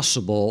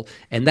possible,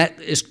 and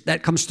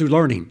that comes through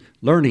learning.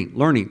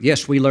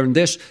 Yes, we learn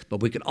this, but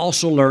we can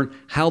also learn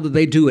how do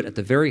they do it at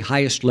the very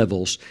highest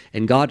levels,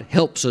 and God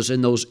helps us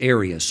in those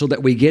areas so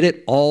that we get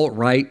it all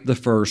right the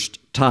first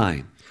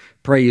time.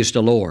 Praise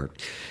the Lord.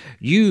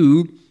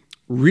 You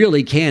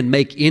really can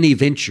make any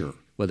venture,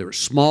 whether it's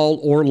small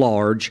or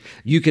large,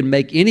 you can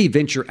make any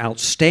venture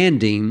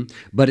outstanding,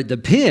 but it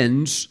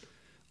depends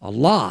a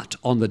lot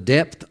on the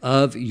depth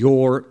of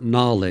your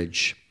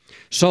knowledge.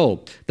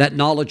 So that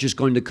knowledge is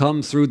going to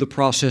come through the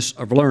process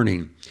of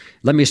learning.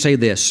 Let me say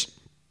this.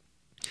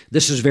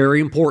 This is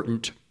very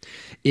important.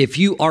 If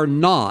you are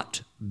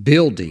not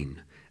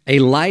building a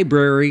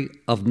library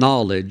of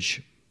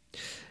knowledge,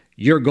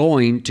 you're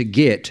going to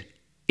get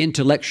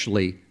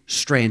intellectually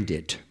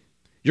stranded.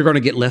 You're going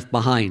to get left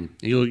behind.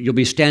 You'll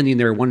be standing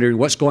there wondering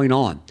what's going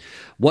on.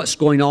 What's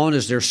going on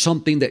is there's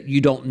something that you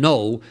don't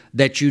know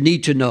that you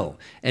need to know.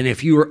 And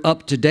if you are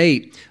up to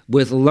date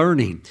with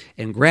learning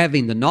and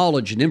grabbing the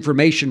knowledge and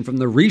information from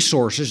the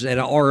resources that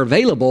are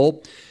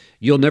available,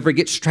 you'll never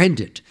get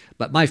stranded.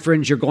 But my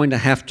friends, you're going to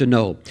have to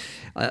know.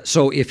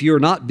 So if you're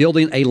not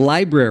building a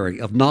library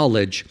of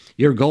knowledge,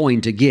 you're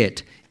going to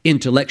get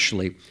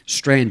intellectually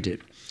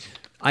stranded.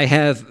 I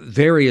have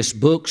various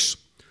books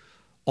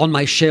on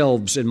my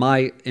shelves in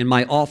my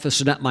office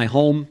and at my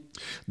home.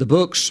 The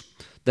books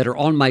that are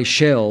on my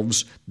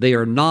shelves, they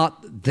are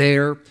not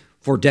there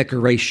for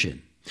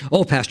decoration.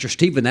 Oh, Pastor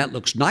Stephen, that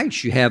looks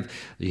nice. You have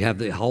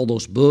all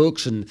those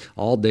books, and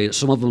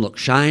some of them look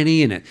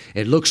shiny, and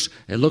it looks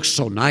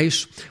so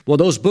nice. Well,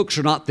 those books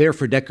are not there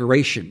for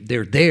decoration.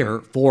 They're there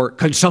for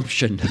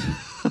consumption.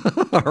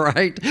 All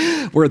right,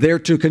 we're there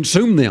to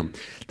consume them.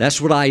 That's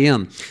what I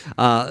am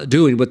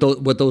doing with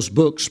those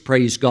books.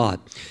 Praise God.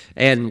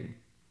 And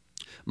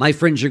my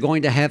friends, you're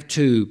going to have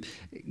to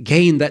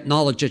gain that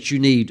knowledge that you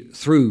need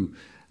through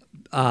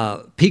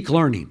peak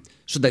learning,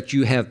 so that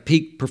you have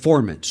peak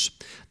performance.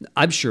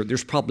 I'm sure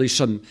there's probably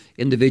some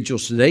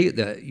individuals today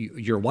that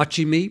you're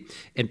watching me,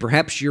 and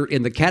perhaps you're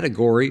in the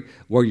category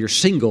where you're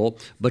single,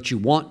 but you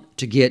want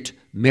to get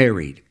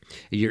married.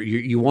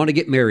 You want to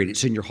get married.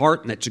 It's in your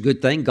heart, and that's a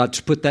good thing.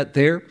 God's put that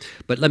there.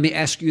 But let me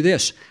ask you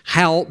this.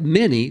 How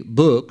many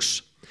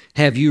books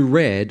have you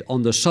read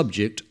on the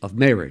subject of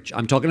marriage?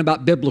 I'm talking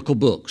about biblical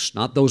books,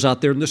 not those out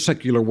there in the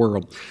secular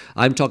world.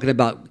 I'm talking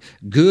about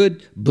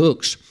good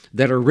books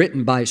that are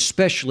written by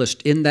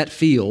specialists in that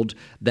field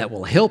that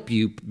will help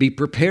you be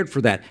prepared for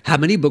that. How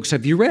many books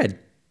have you read?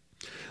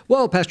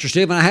 Well, Pastor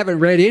Stephen, I haven't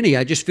read any.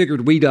 I just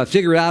figured we'd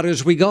figure it out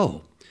as we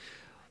go.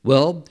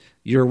 Well,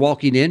 you're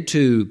walking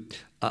into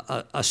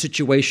a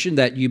situation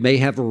that you may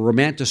have a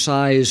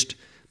romanticized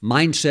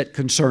mindset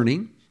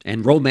concerning,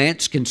 and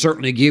romance can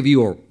certainly give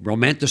you a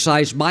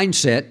romanticized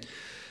mindset.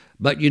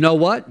 But you know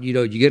what?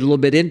 You get a little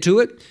bit into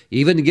it,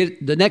 even to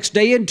get the next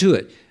day into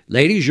it.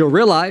 Ladies, you'll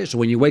realize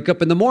when you wake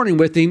up in the morning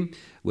with him,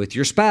 with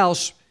your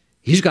spouse,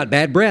 he's got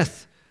bad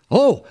breath.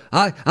 Oh,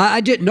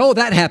 I didn't know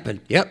that happened.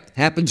 Yep,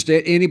 happens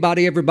to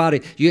anybody,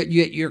 everybody.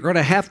 You're going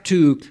to have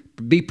to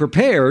be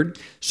prepared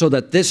so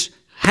that this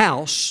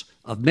house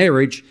of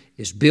marriage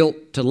is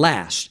built to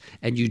last.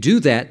 And you do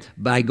that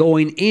by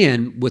going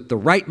in with the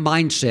right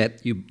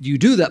mindset. You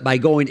do that by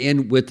going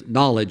in with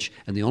knowledge.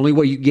 And the only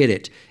way you get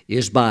it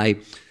is by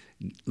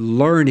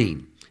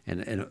learning.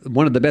 And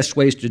one of the best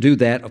ways to do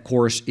that, of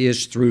course,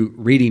 is through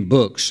reading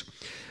books.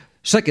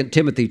 2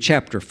 Timothy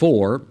chapter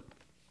 4,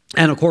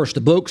 and of course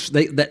the books,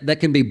 that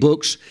can be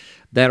books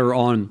that are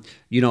on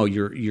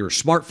your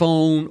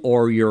smartphone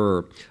or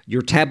your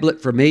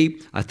tablet. For me,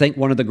 I think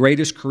one of the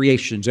greatest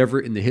creations ever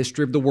in the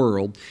history of the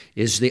world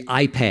is the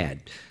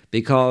iPad,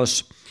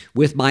 because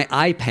with my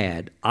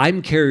iPad,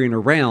 I'm carrying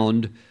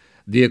around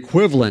the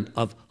equivalent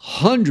of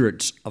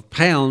hundreds of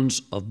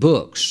pounds of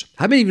books.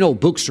 How many of you know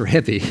books are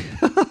heavy?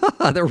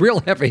 They're real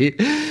heavy.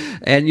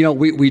 And,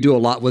 we do a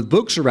lot with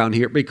books around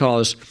here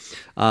because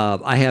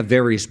I have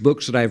various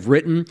books that I've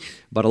written,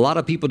 but a lot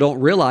of people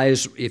don't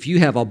realize if you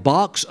have a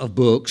box of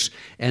books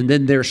and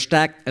then they're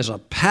stacked as a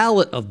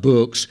pallet of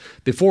books,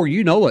 before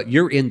you know it,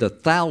 you're in the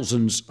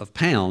thousands of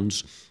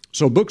pounds.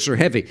 So books are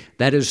heavy.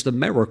 That is the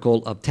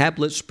miracle of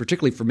tablets,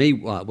 particularly for me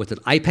with an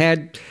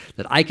iPad,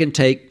 that I can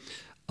take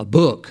a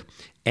book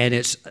and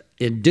it's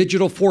in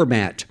digital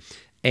format.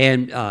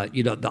 And,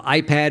 the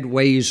iPad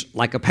weighs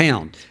like a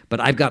pound, but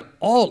I've got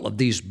all of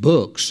these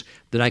books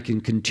that I can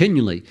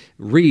continually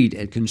read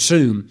and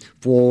consume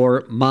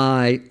for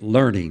my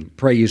learning.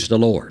 Praise the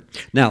Lord.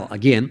 Now,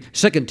 again,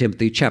 2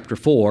 Timothy chapter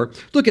 4,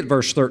 look at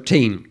verse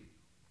 13.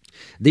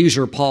 These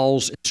are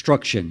Paul's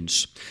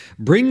instructions.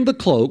 Bring the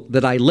cloak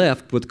that I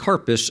left with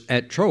Carpus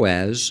at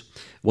Troas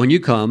when you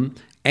come,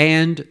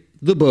 and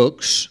the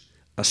books,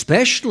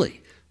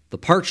 especially the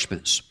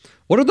parchments.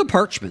 What are the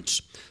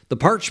parchments? The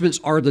parchments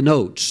are the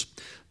notes.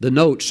 The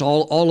notes,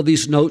 all of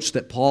these notes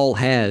that Paul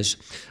has.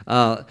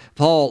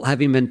 Paul,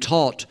 having been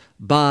taught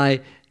by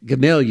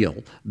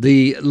Gamaliel,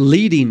 the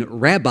leading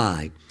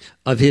rabbi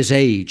of his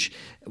age,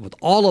 with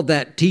all of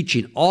that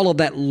teaching, all of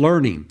that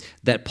learning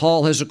that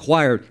Paul has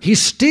acquired, he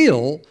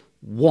still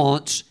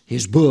wants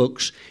his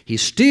books. He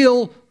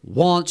still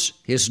wants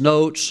his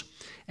notes.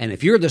 And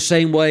if you're the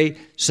same way,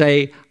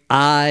 say,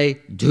 I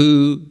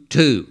do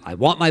too. I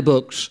want my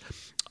books.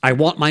 I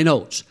want my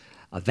notes.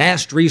 A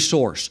vast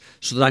resource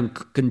so that I'm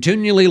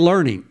continually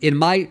learning in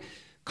my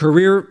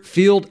career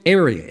field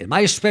area, in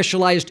my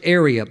specialized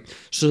area,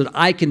 so that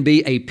I can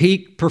be a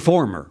peak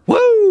performer.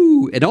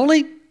 Woo! And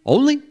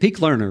only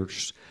peak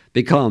learners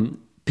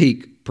become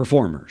peak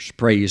performers.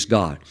 Praise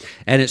God.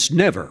 And it's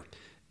never,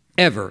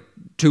 ever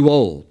too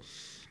old.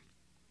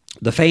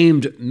 The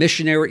famed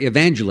missionary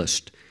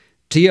evangelist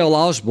T.L.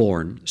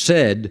 Osborne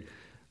said,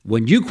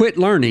 when you quit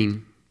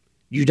learning,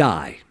 you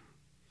die.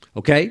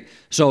 Okay?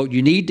 So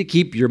you need to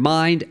keep your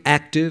mind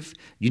active.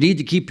 You need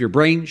to keep your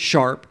brain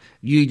sharp.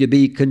 You need to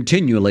be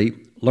continually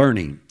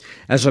learning.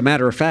 As a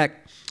matter of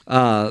fact,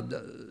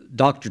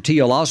 Dr.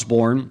 T.L.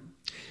 Osborne,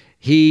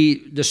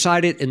 he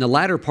decided in the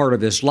latter part of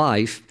his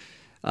life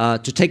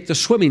to take the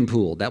swimming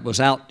pool that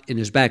was out in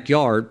his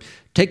backyard,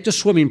 take the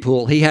swimming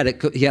pool. He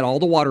had all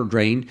the water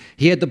drained.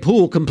 He had the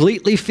pool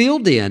completely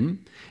filled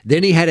in.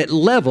 Then he had it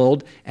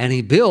leveled, and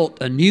he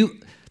built a new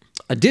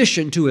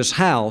addition to his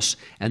house,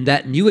 and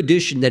that new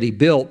addition that he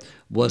built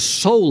was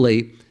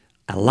solely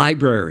a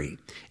library.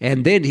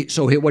 And then,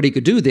 what he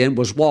could do then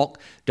was walk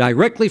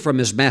directly from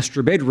his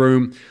master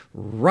bedroom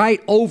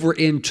right over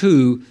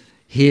into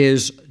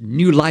his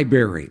new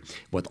library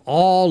with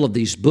all of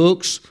these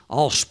books,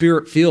 all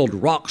Spirit-filled,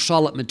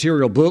 rock-solid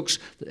material books,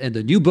 and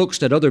the new books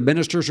that other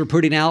ministers are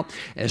putting out,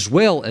 as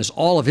well as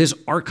all of his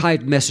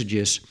archived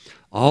messages,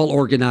 all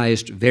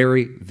organized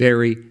very,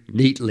 very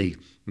neatly.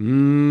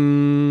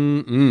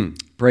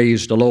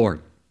 Praise the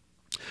Lord.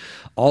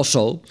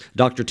 Also,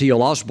 Dr.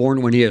 T.L.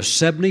 Osborne, when he is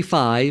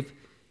 75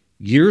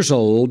 years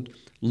old,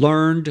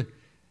 learned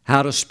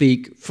how to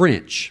speak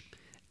French.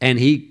 And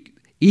he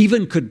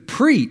even could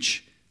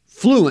preach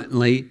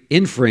fluently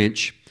in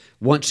French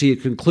once he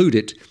had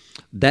concluded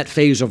that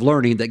phase of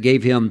learning that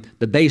gave him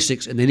the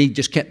basics, and then he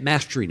just kept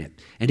mastering it.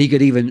 And he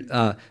could even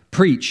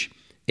preach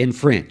in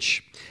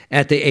French.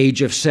 At the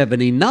age of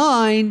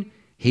 79,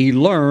 he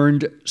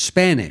learned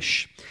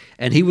Spanish.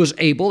 And he was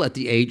able, at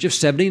the age of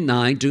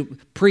 79, to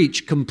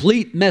preach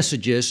complete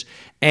messages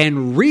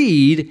and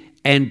read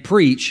and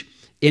preach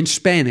in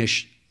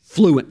Spanish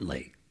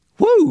fluently.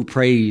 Woo!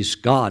 Praise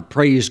God.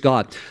 Praise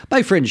God.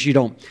 My friends, you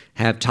don't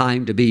have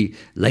time to be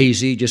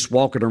lazy, just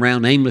walking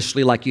around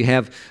aimlessly like you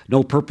have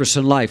no purpose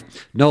in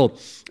life. No,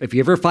 if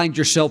you ever find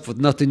yourself with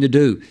nothing to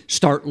do,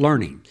 start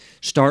learning.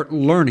 Start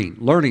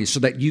learning so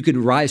that you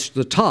can rise to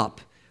the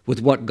top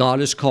with what God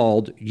has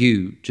called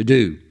you to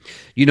do.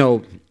 You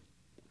know,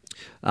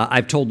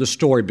 I've told this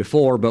story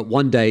before, but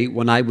one day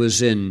when I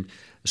was in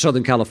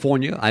Southern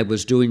California, I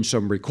was doing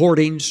some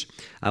recordings.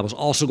 I was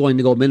also going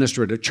to go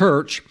minister at a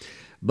church,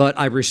 but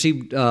I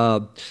received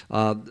a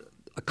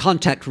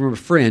contact from a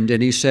friend,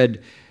 and he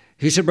said,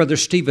 Brother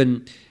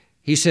Stephen,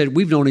 he said,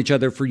 we've known each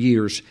other for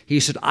years. He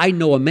said, I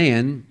know a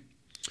man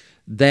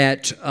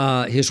that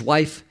his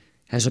wife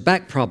has a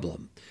back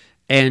problem,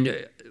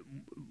 and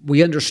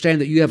we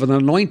understand that you have an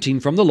anointing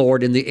from the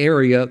Lord in the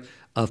area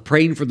of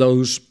praying for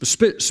those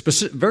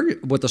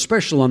with a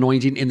special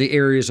anointing in the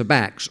areas of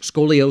backs,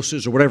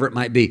 scoliosis or whatever it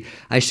might be.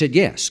 I said,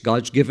 yes,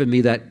 God's given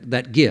me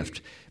that gift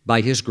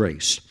by His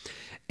grace.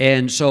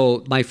 And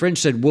so my friend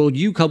said, will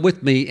you come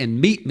with me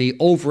and meet me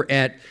over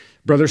at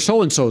Brother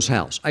So-and-so's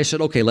house? I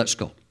said, okay, let's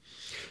go.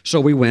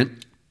 So we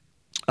went.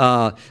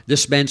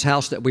 This man's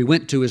house that we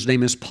went to, his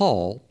name is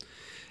Paul.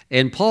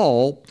 And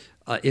Paul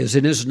is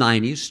in his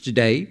 90s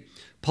today.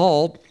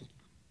 Paul,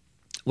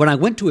 when I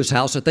went to his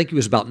house, I think he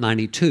was about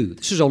 92.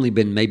 This has only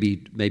been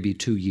maybe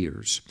 2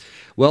 years.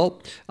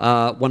 Well,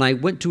 when I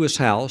went to his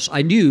house,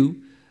 I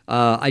knew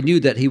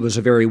that he was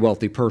a very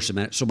wealthy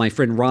person. So my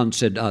friend Ron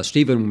said,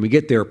 Stephen, when we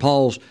get there,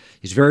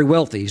 he's very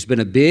wealthy. He's been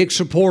a big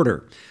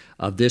supporter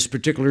of this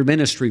particular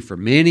ministry for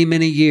many,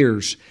 many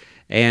years.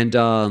 And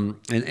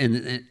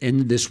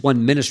in this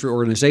one ministry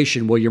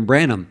organization, William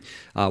Branham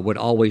would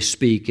always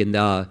speak. And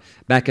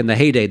back in the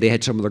heyday, they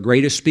had some of the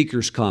greatest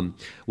speakers come.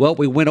 Well,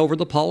 we went over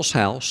to Paul's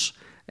house,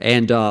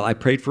 and I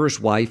prayed for his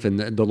wife, and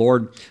the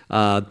Lord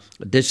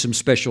did some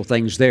special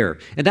things there.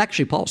 And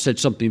actually, Paul said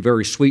something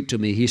very sweet to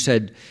me. He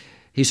said,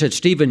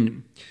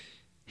 Stephen,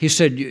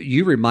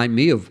 you remind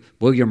me of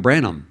William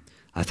Branham.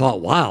 I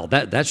thought, wow,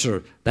 that's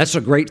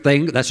a great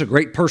thing. That's a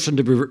great person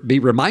to be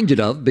reminded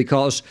of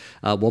because,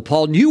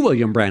 Paul knew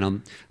William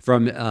Branham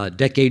from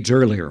decades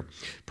earlier.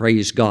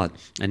 Praise God.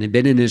 And had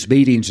been in his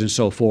meetings and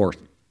so forth.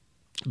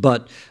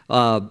 But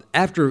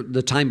after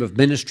the time of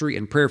ministry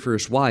and prayer for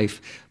his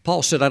wife,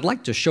 Paul said, I'd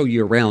like to show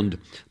you around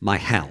my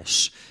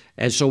house.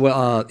 And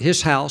so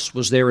his house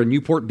was there in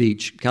Newport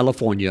Beach,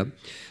 California.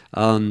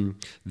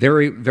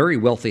 Very, very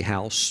wealthy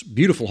house,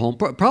 beautiful home,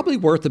 probably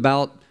worth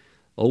about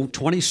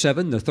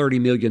 $27 to $30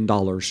 million.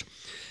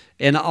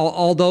 And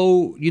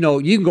although, you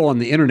can go on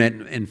the internet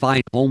and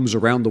find homes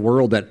around the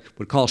world that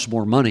would cost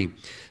more money,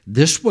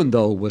 this one,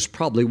 though, was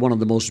probably one of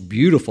the most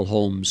beautiful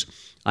homes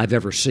I've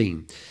ever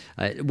seen.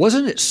 It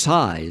wasn't its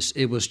size,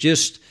 it was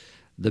just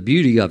the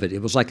beauty of it.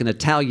 It was like an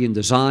Italian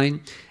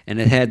design,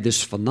 and it had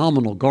this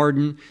phenomenal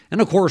garden,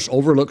 and of course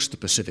overlooks the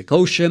Pacific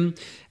Ocean,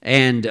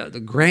 and the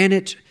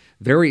granite,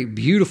 very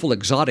beautiful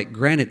exotic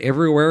granite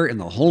everywhere, and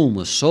the home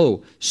was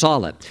so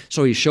solid.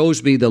 So he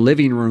shows me the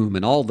living room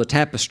and all the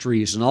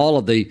tapestries and all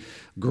of the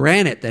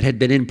granite that had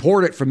been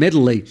imported from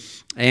Italy,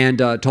 and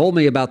told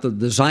me about the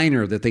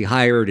designer that they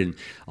hired and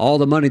all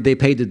the money they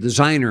paid the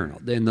designer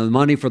and the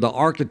money for the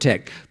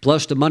architect,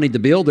 plus the money to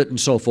build it and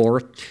so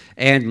forth,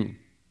 and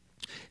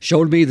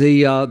showed me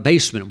the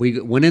basement. We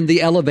went in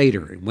the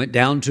elevator and went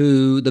down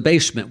to the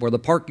basement where the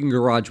parking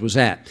garage was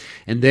at,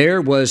 and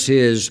there was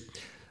his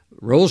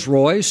Rolls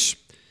Royce,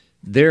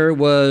 there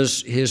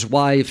was his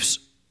wife's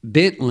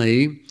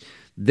Bentley,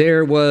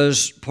 there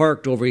was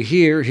parked over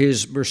here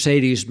his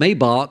Mercedes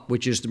Maybach,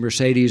 which is the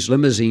Mercedes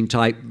limousine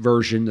type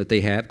version that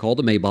they have called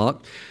the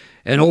Maybach,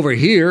 and over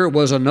here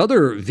was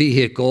another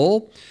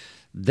vehicle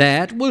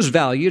that was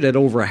valued at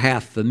over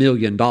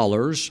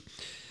 $500,000,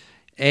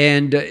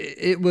 and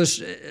it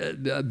was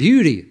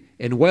beauty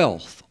and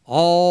wealth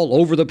all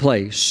over the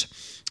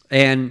place.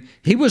 And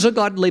he was a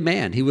godly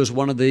man. He was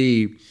one of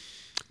the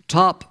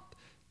top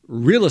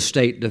real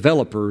estate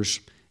developers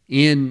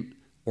in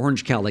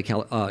Orange County,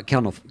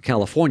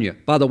 California.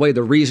 By the way,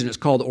 the reason it's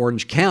called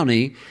Orange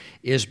County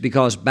is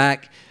because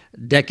back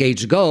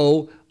decades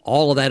ago,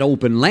 all of that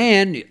open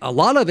land, a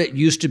lot of it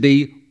used to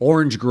be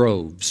orange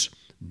groves.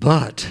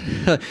 But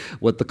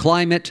with the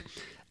climate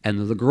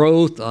and the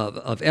growth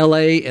of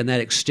L.A. and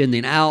that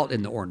extending out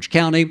into Orange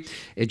County,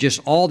 it just,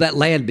 all that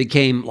land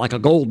became like a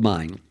gold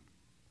mine.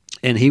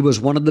 And he was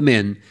one of the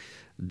men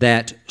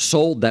that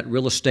sold that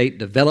real estate,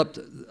 developed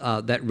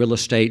that real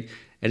estate,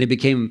 and he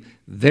became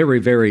very,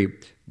 very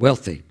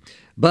wealthy.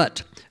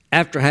 But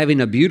after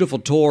having a beautiful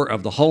tour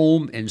of the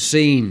home and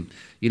seeing,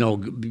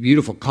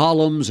 beautiful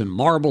columns and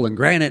marble and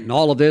granite and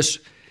all of this,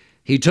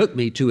 he took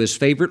me to his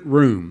favorite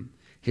room,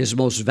 his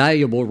most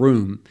valuable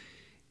room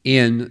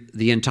in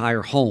the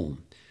entire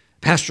home.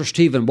 Pastor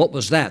Stephen, what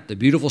was that? The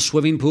beautiful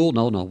swimming pool?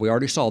 No, we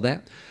already saw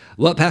that.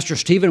 Well, Pastor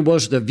Stephen,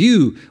 was the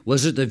view?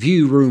 Was it the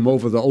view room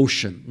over the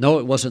ocean? No,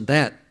 it wasn't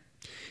that.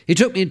 He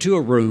took me into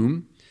a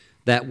room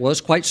that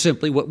was quite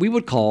simply what we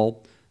would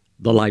call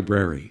the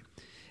library.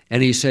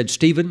 And he said,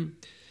 Stephen,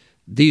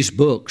 these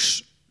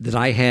books that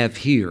I have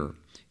here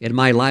in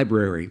my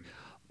library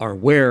are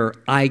where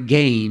I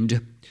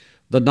gained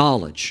the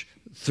knowledge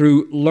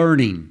through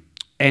learning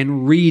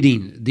and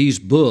reading these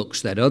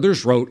books that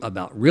others wrote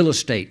about real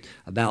estate,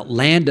 about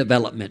land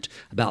development,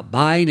 about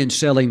buying and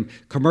selling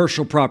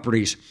commercial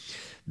properties.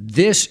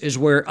 This is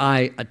where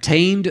I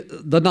attained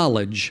the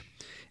knowledge,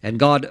 and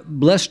God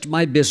blessed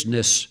my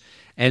business.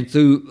 And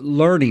through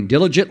learning,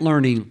 diligent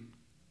learning,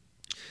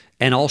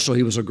 and also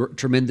he was a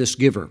tremendous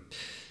giver.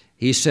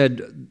 He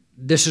said,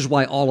 this is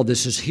why all of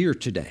this is here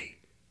today.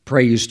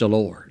 Praise the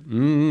Lord.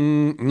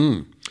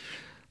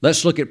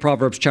 Let's look at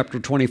Proverbs chapter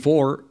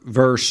 24,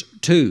 verse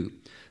 2.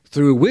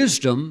 Through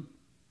wisdom,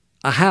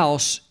 a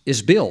house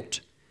is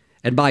built,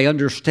 and by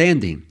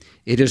understanding,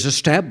 it is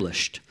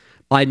established.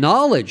 By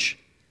knowledge,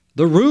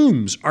 the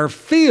rooms are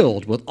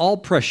filled with all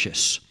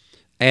precious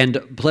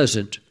and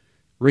pleasant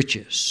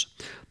riches.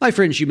 My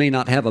friends, you may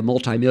not have a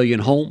multi-million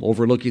home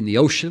overlooking the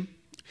ocean.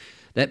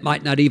 That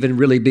might not even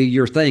really be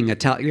your thing,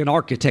 Italian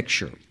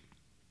architecture.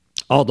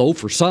 Although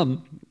for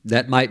some,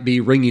 that might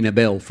be ringing a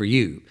bell for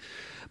you.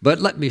 But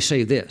let me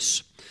say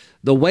this.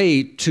 The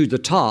way to the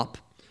top,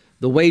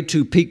 the way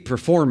to peak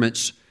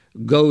performance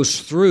goes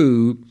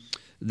through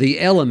the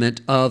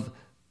element of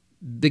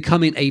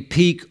becoming a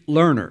peak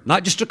learner,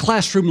 not just a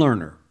classroom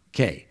learner,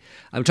 okay?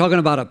 I'm talking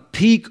about a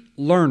peak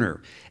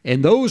learner.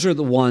 And those are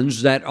the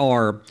ones that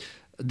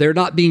they're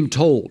not being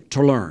told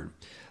to learn.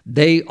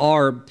 They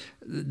are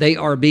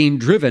being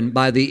driven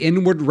by the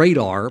inward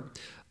radar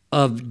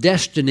of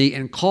destiny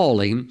and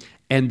calling,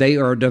 and they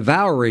are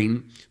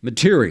devouring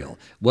material,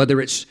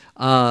 whether it's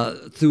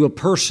through a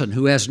person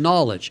who has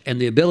knowledge and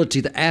the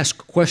ability to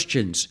ask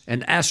questions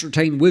and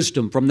ascertain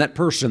wisdom from that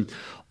person,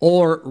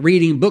 or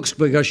reading books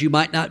because you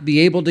might not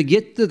be able to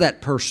get to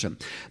that person.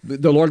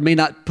 The Lord may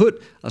not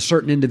put a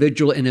certain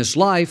individual in his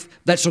life.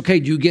 That's okay.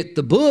 You get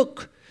the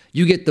book.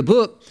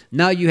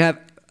 Now you have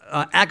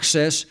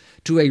access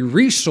to a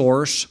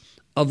resource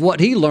of what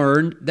he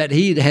learned that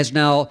he has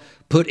now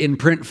put in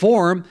print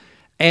form,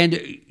 and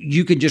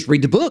you can just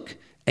read the book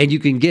and you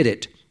can get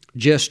it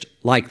just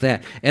like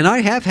that. And I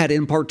have had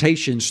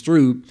impartations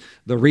through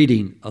the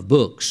reading of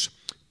books.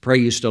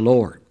 Praise the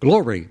Lord.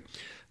 Glory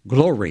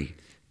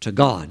to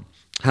God.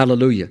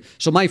 Hallelujah.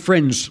 So my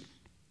friends,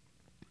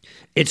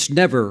 it's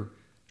never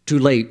too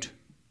late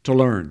to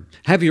learn.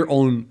 Have your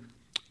own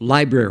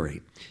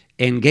library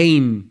and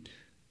gain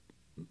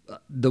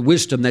the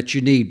wisdom that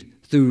you need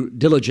through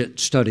diligent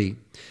study.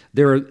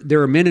 There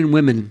are men and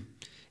women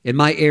in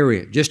my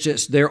area, just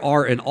as there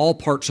are in all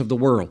parts of the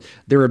world.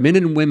 There are men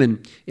and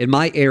women in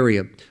my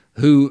area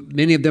who,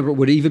 many of them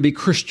would even be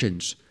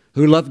Christians,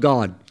 who love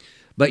God,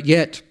 but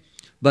yet,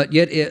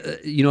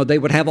 they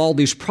would have all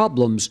these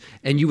problems,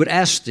 and you would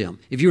ask them,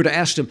 if you were to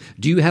ask them,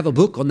 do you have a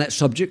book on that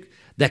subject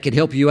that can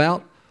help you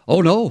out?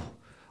 Oh, no,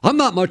 I'm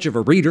not much of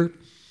a reader.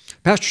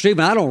 Pastor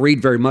Stephen, I don't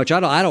read very much. I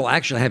don't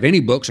actually have any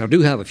books. I do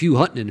have a few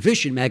hunting and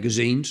fishing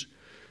magazines.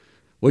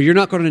 Well, you're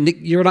not going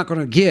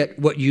to get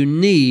what you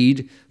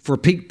need for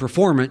peak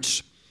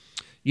performance,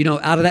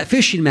 out of that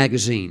fishing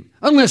magazine,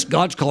 unless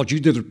God's called you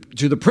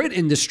to the print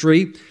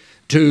industry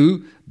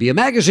to be a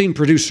magazine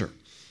producer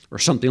or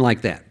something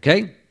like that,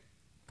 okay?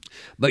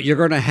 But you're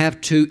going to have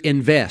to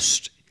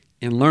invest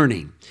in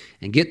learning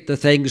and get the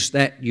things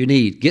that you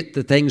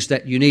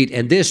need.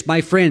 And this, my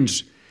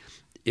friends,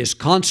 is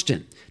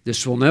constant.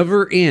 This will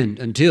never end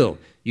until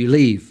you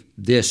leave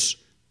this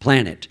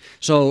planet.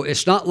 So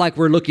it's not like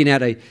we're looking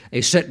at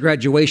a set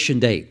graduation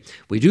date.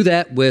 We do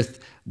that with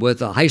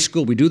high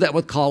school. We do that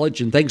with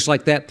college and things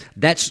like that.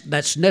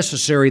 That's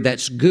necessary.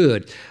 That's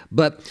good.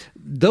 But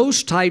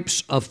those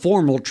types of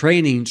formal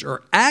trainings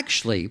are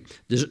actually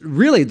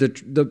really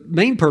the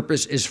main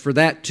purpose is for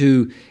that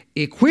to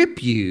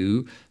equip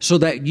you so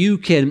that you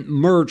can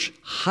merge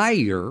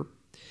higher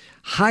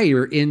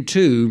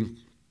into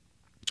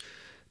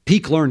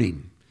peak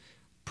learning.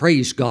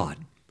 Praise God.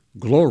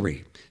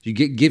 Glory. It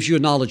gives you a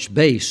knowledge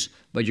base,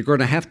 but you're going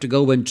to have to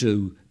go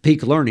into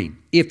peak learning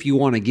if you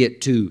want to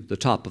get to the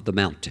top of the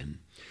mountain.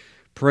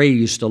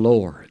 Praise the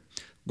Lord.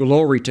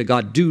 Glory to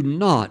God. Do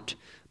not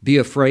be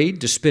afraid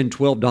to spend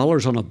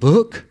 $12 on a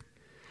book.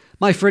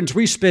 My friends,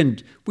 we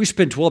spend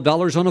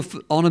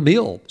 $12 on a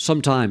meal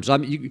sometimes. I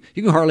mean,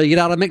 you can hardly get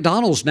out of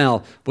McDonald's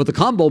now with a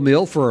combo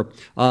meal for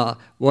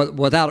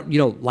without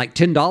like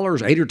 $10, $8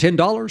 or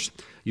 $10.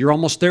 You're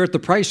almost there at the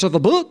price of a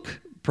book.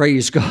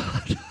 Praise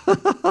God.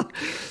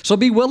 So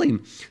be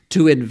willing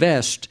to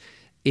invest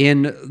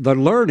in the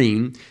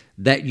learning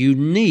that you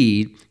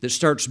need that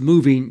starts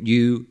moving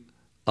you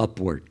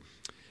upward.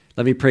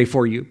 Let me pray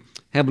for you.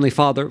 Heavenly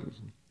Father,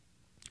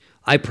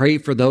 I pray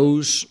for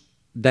those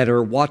that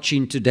are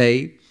watching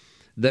today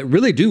that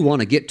really do want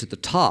to get to the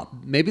top.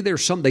 Maybe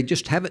there's some they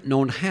just haven't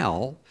known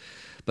how,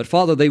 but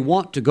Father, they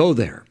want to go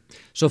there.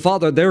 So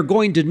Father, they're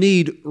going to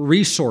need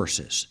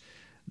resources.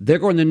 They're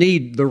going to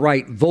need the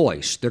right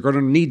voice. They're going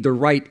to need the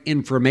right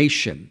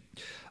information.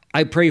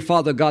 I pray,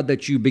 Father God,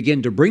 that you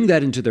begin to bring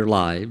that into their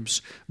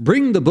lives,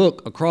 bring the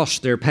book across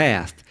their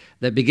path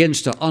that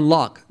begins to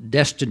unlock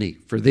destiny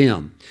for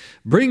them.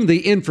 Bring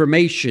the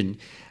information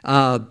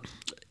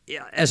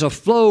as a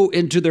flow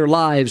into their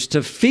lives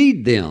to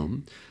feed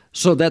them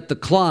so that the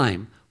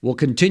climb will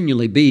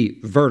continually be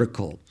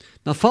vertical.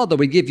 Now, Father,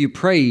 we give you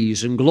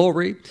praise and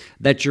glory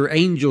that your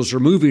angels are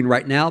moving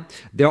right now.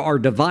 There are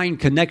divine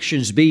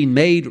connections being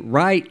made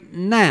right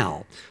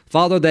now.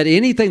 Father, that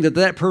anything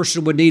that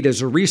person would need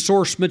as a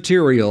resource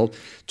material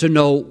to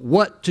know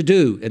what to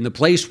do in the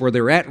place where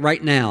they're at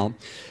right now,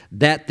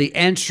 that the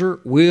answer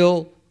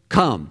will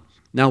come.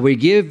 Now, we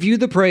give you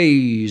the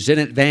praise in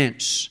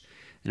advance.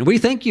 And we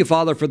thank you,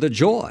 Father, for the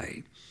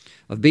joy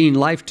of being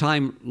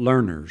lifetime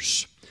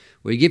learners.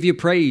 We give you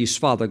praise,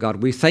 Father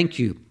God. We thank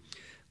you.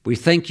 We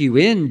thank you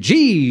in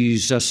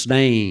Jesus'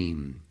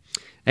 name.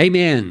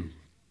 Amen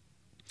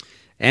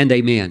and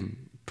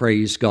amen.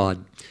 Praise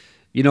God.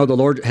 You know, the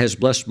Lord has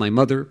blessed my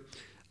mother.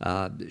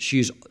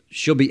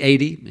 She'll be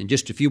 80 in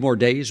just a few more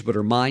days, but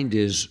her mind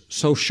is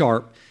so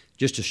sharp,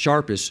 just as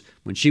sharp as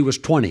when she was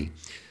 20.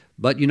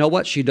 But you know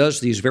what? She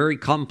does these very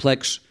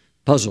complex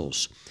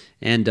puzzles.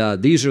 And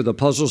these are the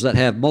puzzles that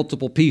have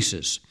multiple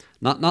pieces.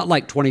 Not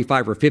like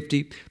 25 or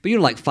 50, but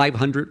like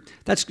 500.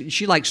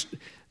 She likes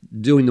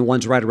doing the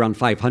ones right around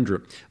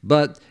 500.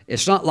 But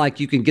it's not like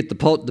you can get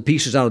the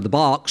pieces out of the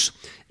box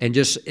and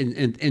just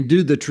and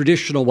do the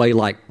traditional way,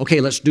 like,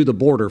 okay, let's do the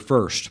border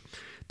first.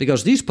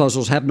 Because these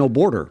puzzles have no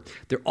border.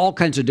 They're all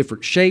kinds of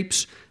different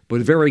shapes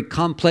with very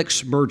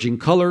complex merging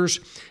colors.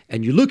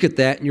 And you look at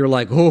that and you're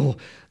like, oh,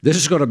 this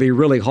is going to be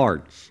really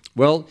hard.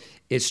 Well,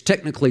 it's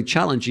technically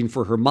challenging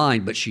for her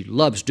mind, but she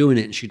loves doing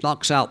it, and she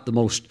knocks out the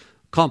most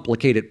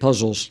complicated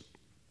puzzles.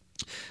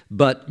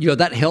 But,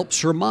 that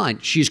helps her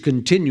mind. She's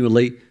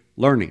continually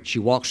learning. She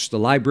walks to the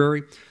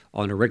library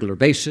on a regular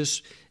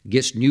basis,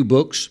 gets new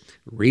books,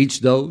 reads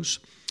those,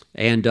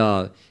 and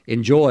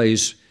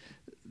enjoys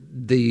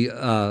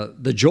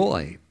the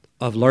joy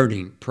of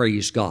learning.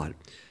 Praise God.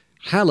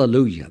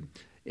 Hallelujah.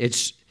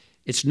 It's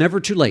never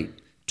too late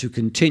to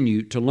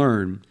continue to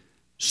learn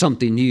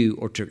something new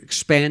or to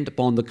expand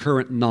upon the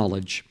current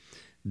knowledge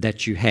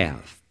that you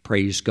have.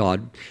 Praise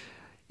God.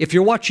 If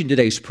you're watching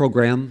today's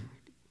program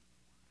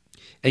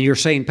and you're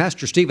saying,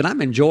 Pastor Stephen,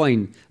 I'm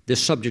enjoying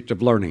this subject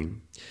of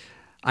learning,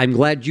 I'm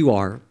glad you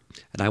are.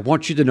 And I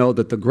want you to know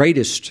that the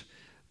greatest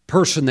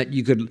person that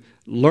you could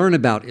learn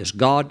about is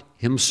God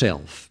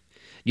himself.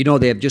 You know,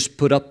 they have just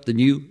put up the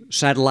new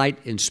satellite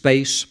in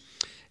space,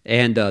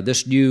 and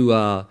this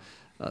new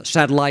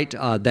satellite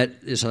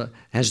that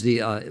has the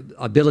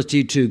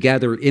ability to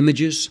gather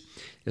images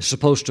is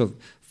supposed to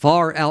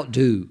far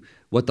outdo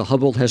what the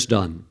Hubble has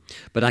done.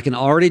 But I can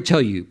already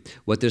tell you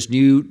what this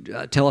new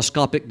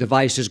telescopic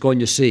device is going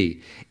to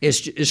see. It's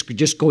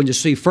just going to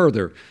see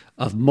further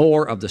of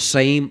more of the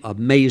same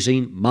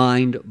amazing,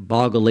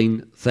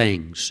 mind-boggling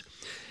things.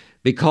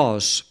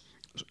 Because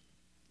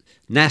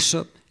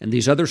NASA and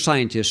these other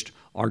scientists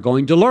are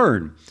going to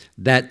learn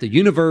that the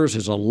universe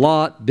is a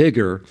lot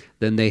bigger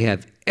than they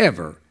have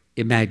ever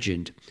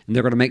imagined. And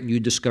they're going to make new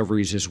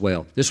discoveries as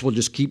well. This will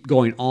just keep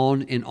going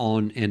on and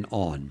on and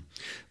on.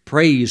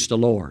 Praise the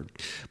Lord.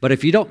 But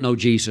if you don't know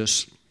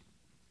Jesus,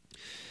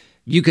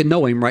 you can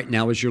know him right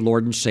now as your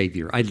Lord and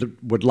Savior. I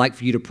would like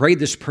for you to pray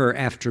this prayer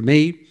after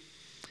me.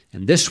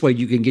 And this way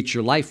you can get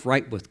your life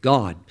right with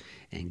God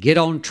and get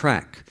on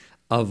track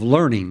of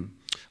learning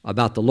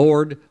about the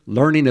Lord,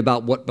 learning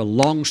about what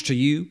belongs to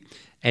you,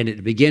 and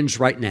it begins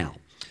right now.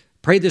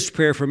 Pray this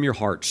prayer from your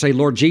heart. Say,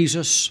 Lord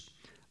Jesus,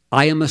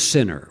 I am a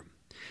sinner,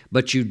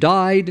 but you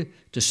died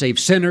to save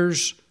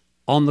sinners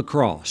on the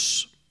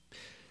cross.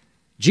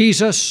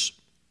 Jesus,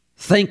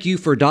 thank you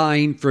for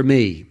dying for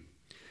me.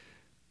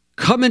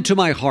 Come into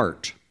my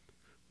heart.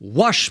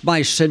 Wash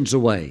my sins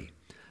away.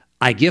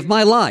 I give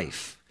my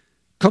life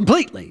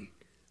completely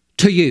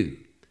to you.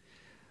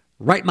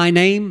 Write my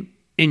name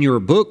in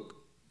your book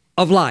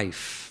of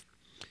life.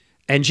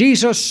 And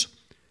Jesus,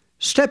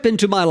 step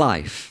into my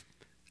life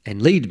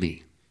and lead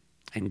me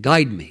and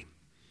guide me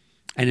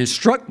and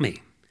instruct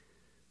me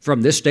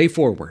from this day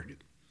forward.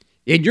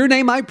 In your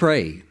name I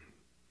pray.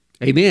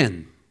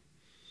 Amen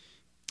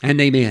and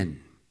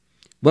amen.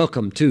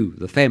 Welcome to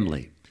the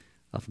family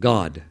of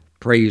God.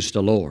 Praise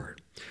the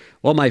Lord.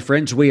 Well, my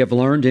friends, we have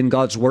learned in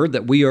God's Word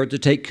that we are to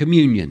take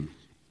communion.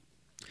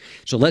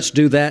 So let's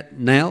do that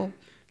now.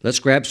 Let's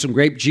grab some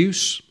grape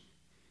juice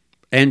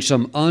and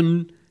some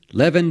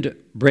unleavened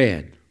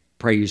bread.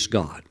 Praise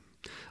God.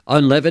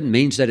 Unleavened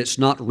means that it's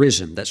not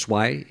risen. That's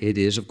why it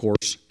is, of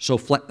course, so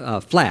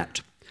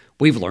flat.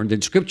 We've learned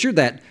in Scripture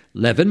that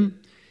leaven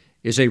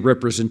is a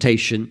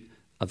representation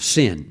of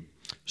sin.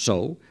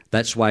 So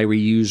that's why we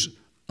use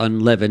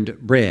unleavened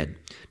bread.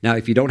 Now,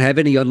 if you don't have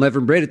any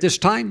unleavened bread at this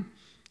time,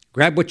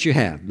 grab what you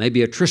have.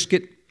 Maybe a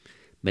Triscuit,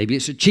 maybe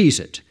it's a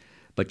Cheez-It,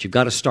 but you've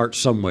got to start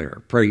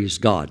somewhere. Praise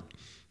God.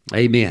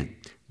 Amen.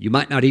 You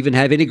might not even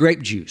have any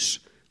grape juice.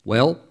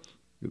 Well,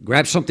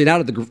 grab something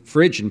out of the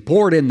fridge and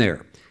pour it in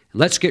there.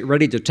 Let's get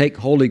ready to take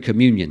Holy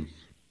Communion.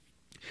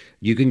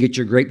 You can get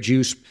your grape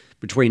juice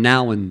between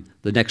now and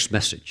the next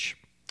message.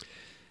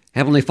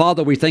 Heavenly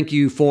Father, we thank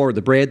you for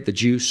the bread, the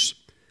juice.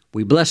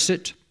 We bless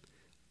it.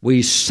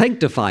 We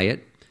sanctify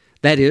it.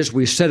 That is,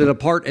 we set it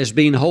apart as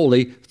being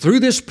holy through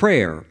this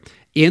prayer.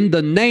 In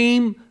the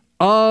name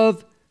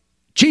of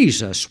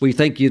Jesus, we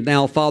thank you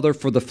now, Father,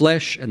 for the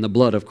flesh and the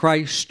blood of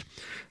Christ.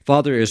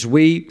 Father, as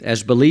we,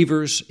 as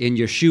believers in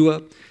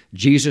Yeshua,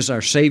 Jesus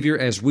our Savior,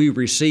 as we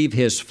receive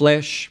His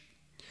flesh,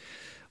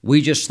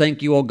 we just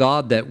thank you, oh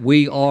God, that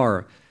we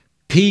are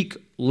peak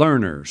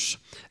learners.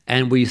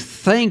 And we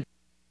thank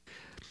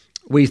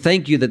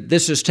you that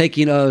this is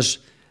taking us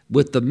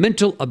with the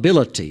mental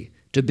ability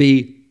to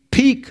be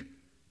peak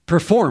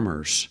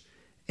performers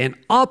and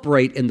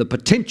operate in the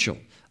potential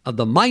of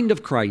the mind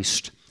of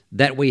Christ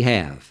that we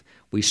have.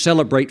 We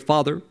celebrate,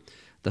 Father,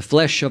 the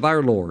flesh of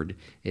our Lord.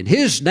 In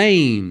His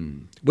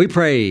name we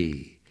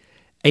pray.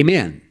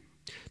 Amen.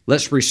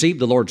 Let's receive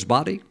the Lord's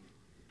body.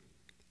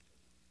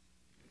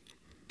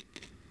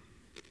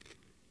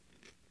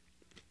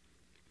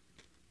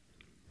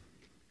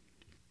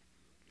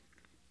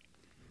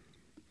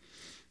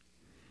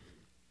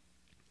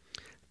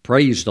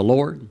 Praise the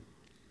Lord.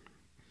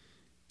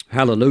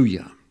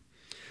 Hallelujah.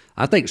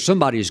 I think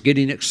somebody's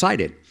getting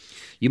excited.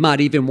 You might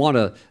even want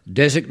to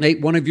designate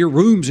one of your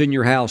rooms in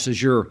your house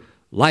as your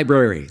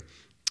library.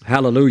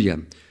 Hallelujah.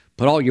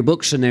 Put all your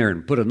books in there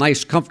and put a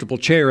nice comfortable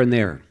chair in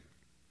there.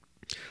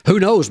 Who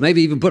knows,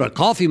 maybe even put a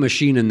coffee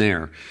machine in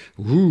there.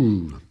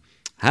 Ooh,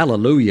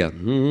 hallelujah.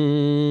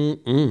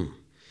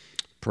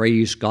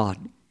 Praise God.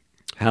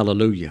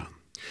 Hallelujah.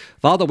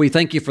 Father, we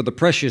thank you for the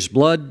precious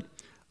blood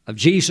of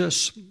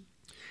Jesus.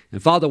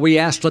 And Father, we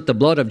ask, let the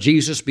blood of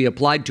Jesus be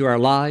applied to our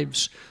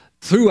lives,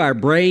 through our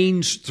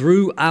brains,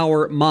 through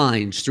our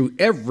minds, through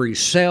every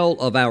cell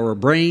of our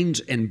brains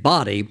and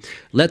body.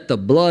 Let the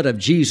blood of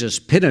Jesus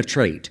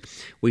penetrate.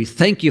 We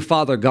thank you,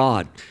 Father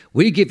God.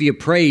 We give you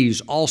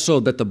praise also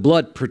that the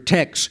blood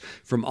protects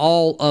from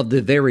all of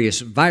the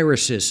various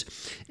viruses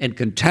and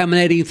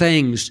contaminating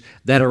things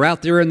that are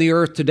out there in the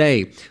earth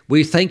today.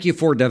 We thank you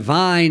for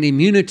divine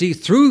immunity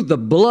through the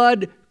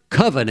blood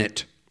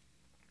covenant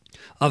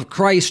of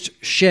Christ's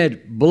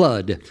shed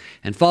blood.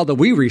 And Father,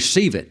 we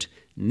receive it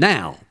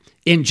now.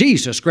 In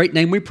Jesus' great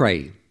name we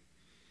pray.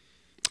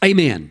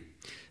 Amen.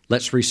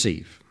 Let's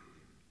receive.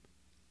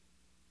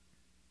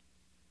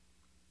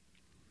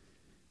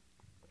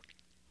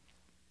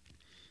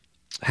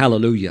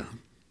 Hallelujah.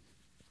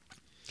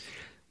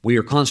 We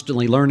are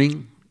constantly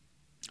learning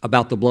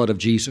about the blood of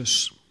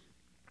Jesus,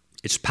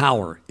 its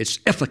power, its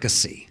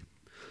efficacy.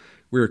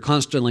 We are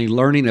constantly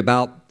learning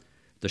about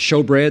the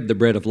showbread, the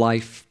bread of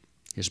life,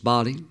 His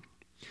body.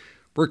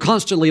 We're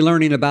constantly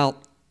learning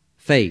about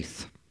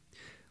faith.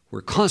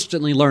 We're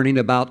constantly learning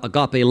about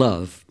agape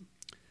love,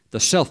 the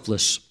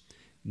selfless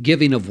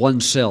giving of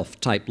oneself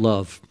type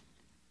love.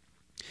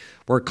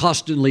 We're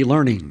constantly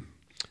learning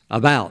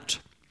about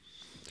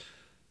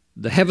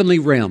the heavenly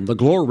realm, the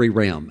glory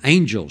realm,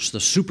 angels, the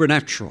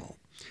supernatural,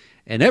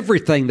 and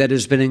everything that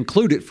has been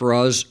included for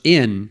us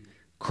in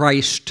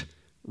Christ's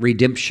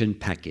redemption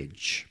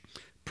package.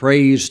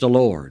 Praise the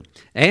Lord.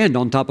 And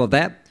on top of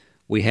that,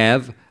 we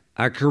have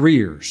our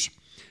careers.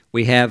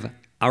 We have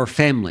our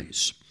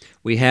families.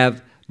 We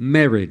have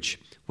marriage.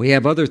 We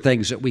have other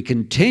things that we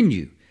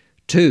continue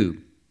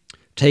to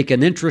take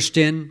an interest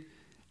in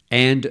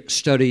and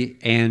study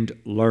and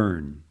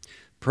learn.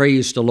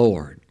 Praise the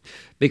Lord.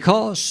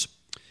 Because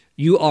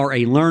you are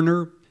a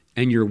learner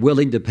and you're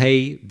willing to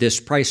pay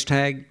this price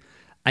tag,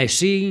 I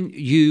see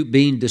you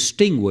being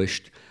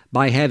distinguished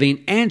by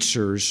having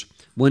answers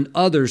when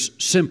others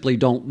simply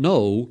don't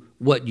know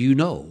what you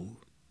know.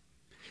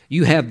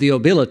 You have the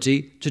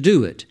ability to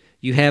do it.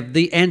 You have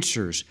the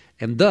answers,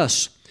 and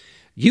thus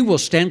you will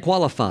stand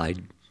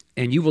qualified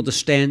and you will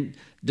stand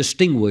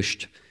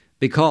distinguished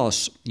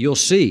because you'll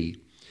see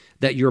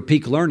that your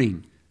peak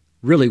learning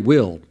really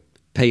will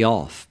pay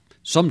off,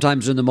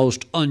 sometimes in the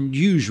most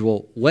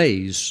unusual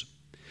ways.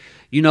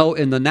 You know,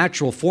 in the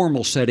natural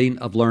formal setting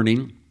of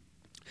learning,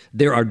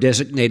 there are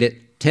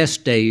designated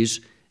test days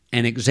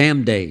and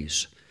exam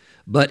days.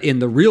 But in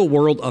the real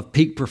world of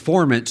peak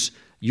performance,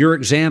 your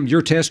exam,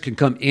 your test can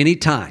come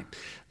anytime.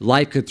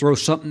 Life could throw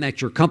something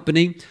at your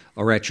company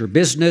or at your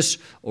business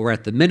or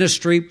at the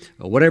ministry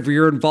or whatever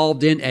you're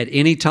involved in at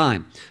any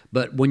time.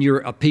 But when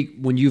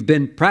you've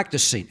been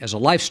practicing as a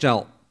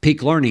lifestyle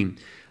peak learning,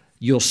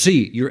 you'll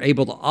see you're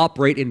able to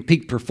operate in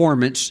peak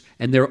performance,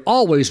 and there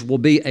always will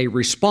be a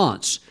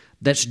response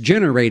that's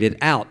generated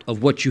out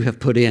of what you have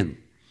put in.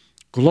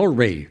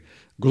 Glory,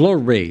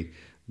 glory,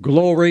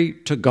 glory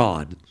to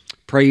God.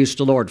 Praise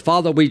the Lord.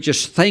 Father, we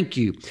just thank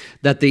you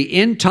that the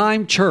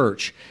end-time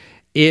church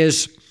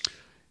is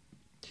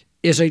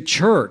a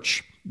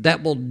church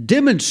that will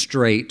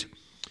demonstrate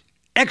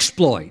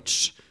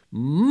exploits,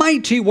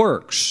 mighty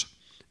works.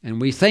 And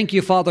we thank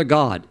you, Father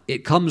God,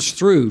 it comes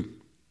through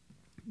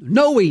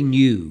knowing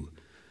you.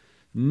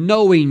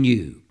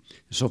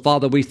 So,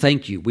 Father, we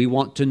thank you. We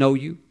want to know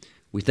you.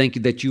 We thank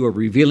you that you are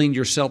revealing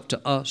yourself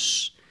to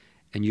us,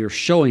 and you're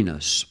showing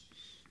us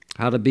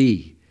how to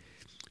be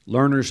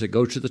learners that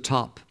go to the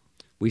top.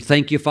 We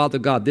thank you, Father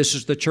God. This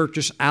is the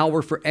church's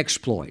hour for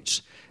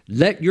exploits.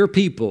 Let your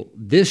people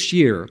this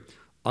year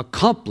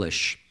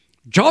accomplish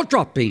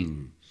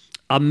jaw-dropping,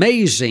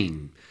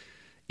 amazing,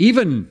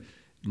 even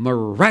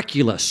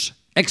miraculous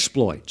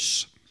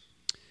exploits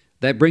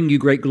that bring you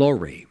great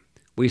glory.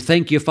 We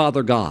thank you,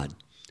 Father God.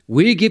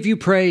 We give you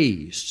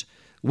praise.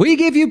 We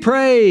give you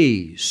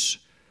praise.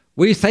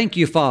 We thank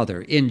you,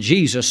 Father, in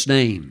Jesus'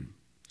 name.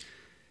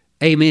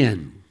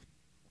 Amen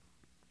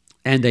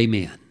and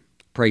amen.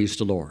 Praise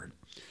the Lord.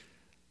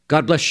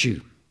 God bless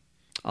you.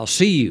 I'll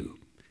see you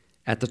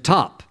at the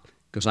top,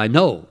 because I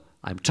know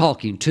I'm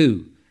talking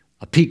to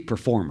a peak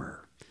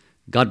performer.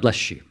 God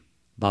bless you.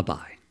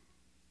 Bye-bye.